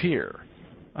disappear.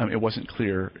 It wasn't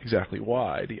clear exactly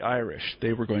why. The Irish,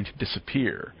 they were going to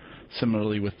disappear.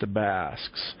 Similarly with the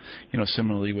Basques,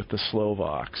 similarly with the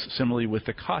Slovaks, similarly with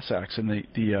the Cossacks and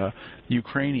the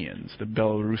Ukrainians, the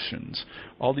Belarusians.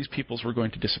 All these peoples were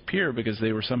going to disappear because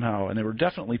they were somehow, and they were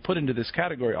definitely put into this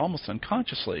category almost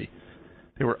unconsciously,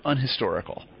 they were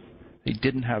unhistorical. They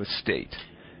didn't have a state.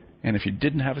 And if you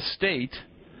didn't have a state,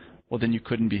 well, then you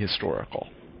couldn't be historical,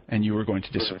 and you were going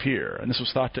to disappear. And this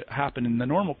was thought to happen in the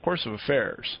normal course of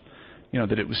affairs,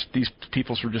 that it was these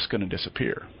peoples were just going to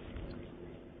disappear.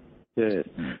 Yeah,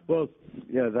 well,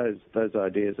 those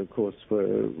ideas, of course,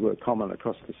 were common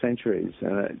across the centuries,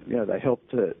 and they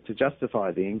helped to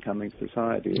justify the incoming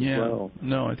society as well.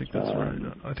 No, I think that's right.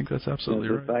 I think that's absolutely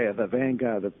right. They are the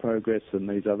vanguard of progress, and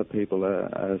these other people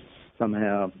are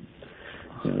somehow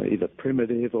either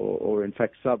primitive or in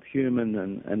fact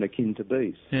subhuman and akin to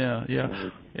beasts.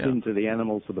 Akin to the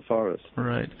animals of the forest.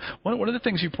 Right. One of the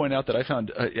things you point out that I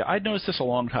found, I'd noticed this a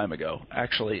long time ago,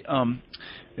 actually,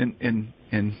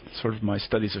 in sort of my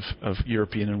studies of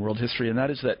European and world history, and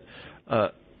that is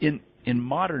that in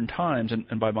modern times,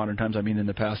 and by modern times I mean in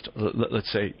the past,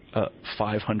 let's say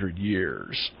 500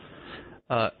 years,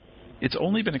 it's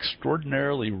only been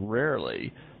extraordinarily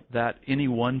rarely that any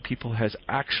one people has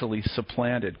actually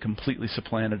completely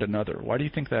supplanted another. Why do you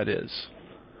think that is?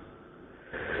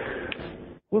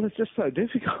 Well, it's just so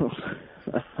difficult.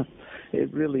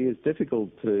 It really is difficult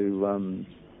to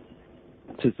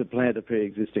supplant a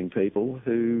pre-existing people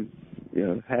who,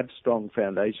 have strong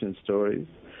foundation stories.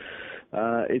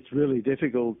 It's really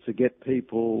difficult to get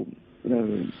people,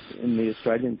 in the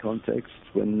Australian context,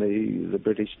 when the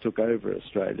British took over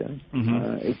Australia,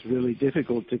 it's really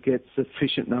difficult to get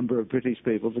sufficient number of British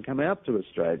people to come out to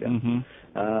Australia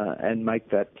and make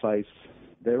that place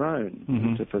their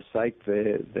own, to forsake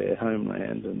their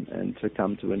homeland and to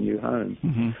come to a new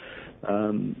home.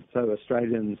 So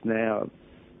Australians now,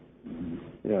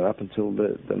 up until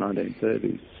the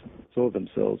 1930s, saw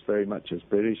themselves very much as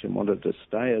British and wanted to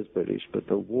stay as British, but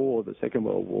the Second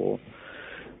World War,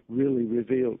 really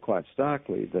revealed quite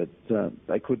starkly that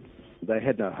they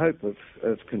had no hope of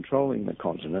controlling the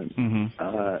continent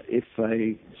if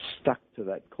they stuck to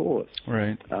that course.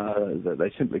 Right. That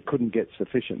they simply couldn't get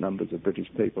sufficient numbers of British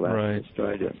people out of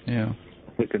Australia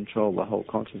to control the whole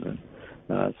continent.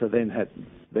 So then had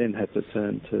to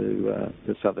turn to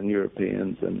the Southern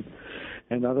Europeans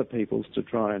and other peoples to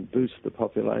try and boost the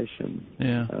population.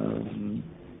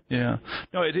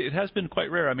 No, it has been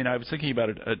quite rare. I mean, I was thinking about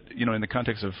it, in the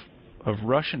context of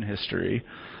Russian history.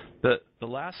 The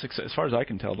last, as far as I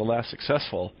can tell, the last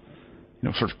successful,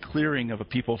 sort of clearing of a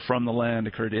people from the land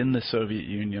occurred in the Soviet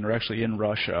Union, or actually in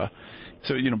Russia.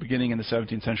 So, beginning in the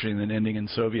 17th century and then ending in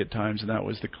Soviet times, and that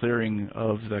was the clearing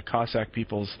of the Cossack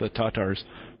peoples, the Tatars,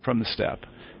 from the steppe,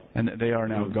 and they are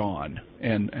now gone,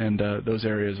 and those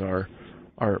areas are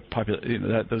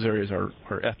those areas are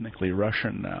ethnically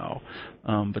Russian now.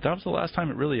 But that was the last time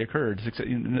it really occurred.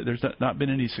 There's not been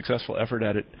any successful effort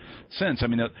at it since. I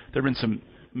mean, there have been some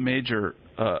major,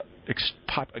 I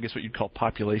guess what you'd call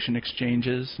population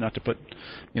exchanges. Not to put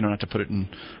it in,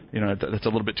 that's a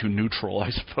little bit too neutral,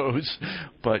 I suppose.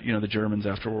 But the Germans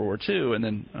after World War II, and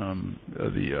then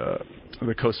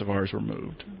the Kosovars were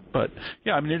moved. But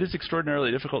yeah, I mean, it is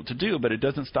extraordinarily difficult to do, but it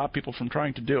doesn't stop people from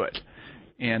trying to do it.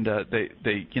 And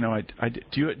do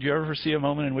you ever see a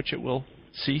moment in which it will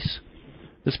cease,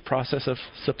 this process of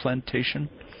supplantation?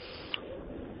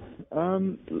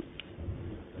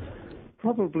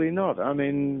 Probably not. I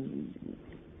mean,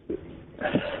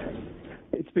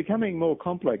 it's becoming more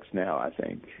complex now, I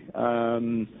think,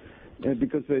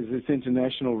 because there's this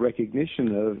international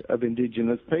recognition of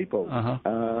indigenous people,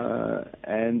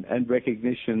 and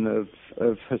recognition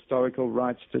of historical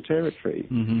rights to territory.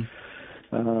 Mm-hmm.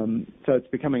 So it's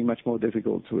becoming much more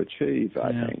difficult to achieve,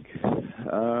 I think.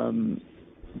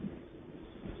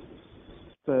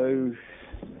 So,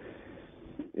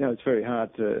 it's very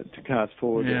hard to cast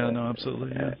forward. Yeah, no,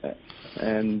 absolutely. Yeah.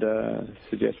 And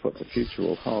suggest what the future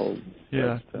will hold.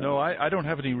 Yeah. But, no, I don't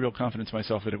have any real confidence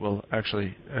myself that it will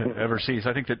actually ever cease.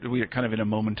 I think that we are kind of in a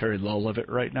momentary lull of it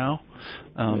right now.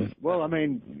 Well, I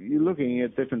mean, you're looking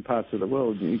at different parts of the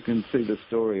world, and you can see the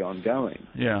story ongoing.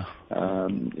 Yeah.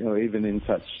 Even in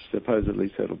such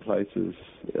supposedly settled places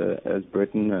as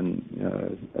Britain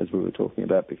and, as we were talking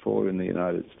about before, in the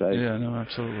United States. Yeah, no,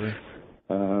 absolutely.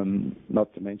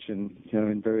 Not to mention,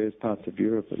 in various parts of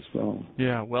Europe as well.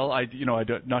 Yeah, well, I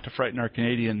don't, not to frighten our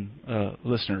Canadian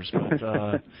listeners,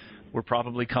 but we're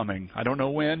probably coming. I don't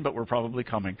know when, but we're probably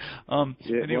coming.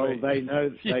 Anyway. Well, they know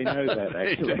that,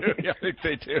 actually. They do. Yeah, I think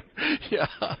they do. Yeah,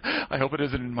 I hope it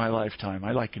isn't in my lifetime.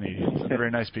 I like Canadians. They're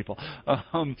very nice people.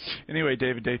 Anyway,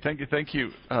 David Day, thank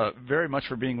you very much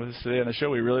for being with us today on the show.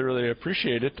 We really, really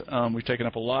appreciate it. We've taken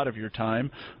up a lot of your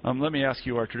time. Let me ask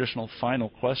you our traditional final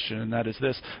question, and that is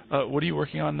this. What are you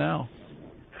working on now?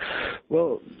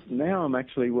 Well, now I'm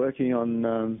actually working on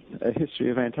a history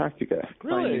of Antarctica,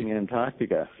 claiming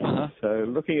Antarctica. So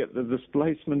looking at the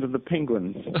displacement of the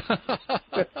penguins,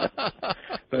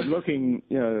 but looking,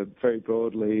 very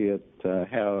broadly at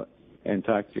how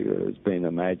Antarctica has been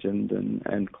imagined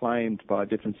and claimed by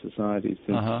different societies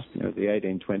since the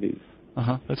 1820s.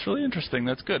 That's really interesting.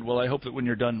 That's good. Well, I hope that when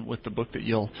you're done with the book that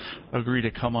you'll agree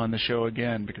to come on the show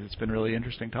again, because it's been really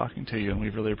interesting talking to you, and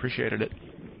we've really appreciated it.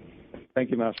 Thank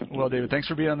you, Marshall. Well, David, thanks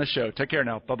for being on the show. Take care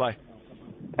now. Bye-bye.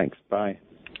 Thanks. Bye.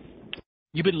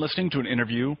 You've been listening to an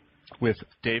interview with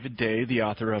David Day, the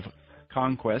author of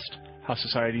Conquest, How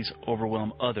Societies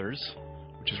Overwhelm Others,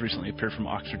 which has recently appeared from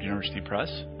Oxford University Press.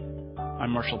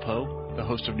 I'm Marshall Poe, the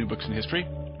host of New Books in History.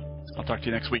 I'll talk to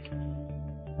you next week.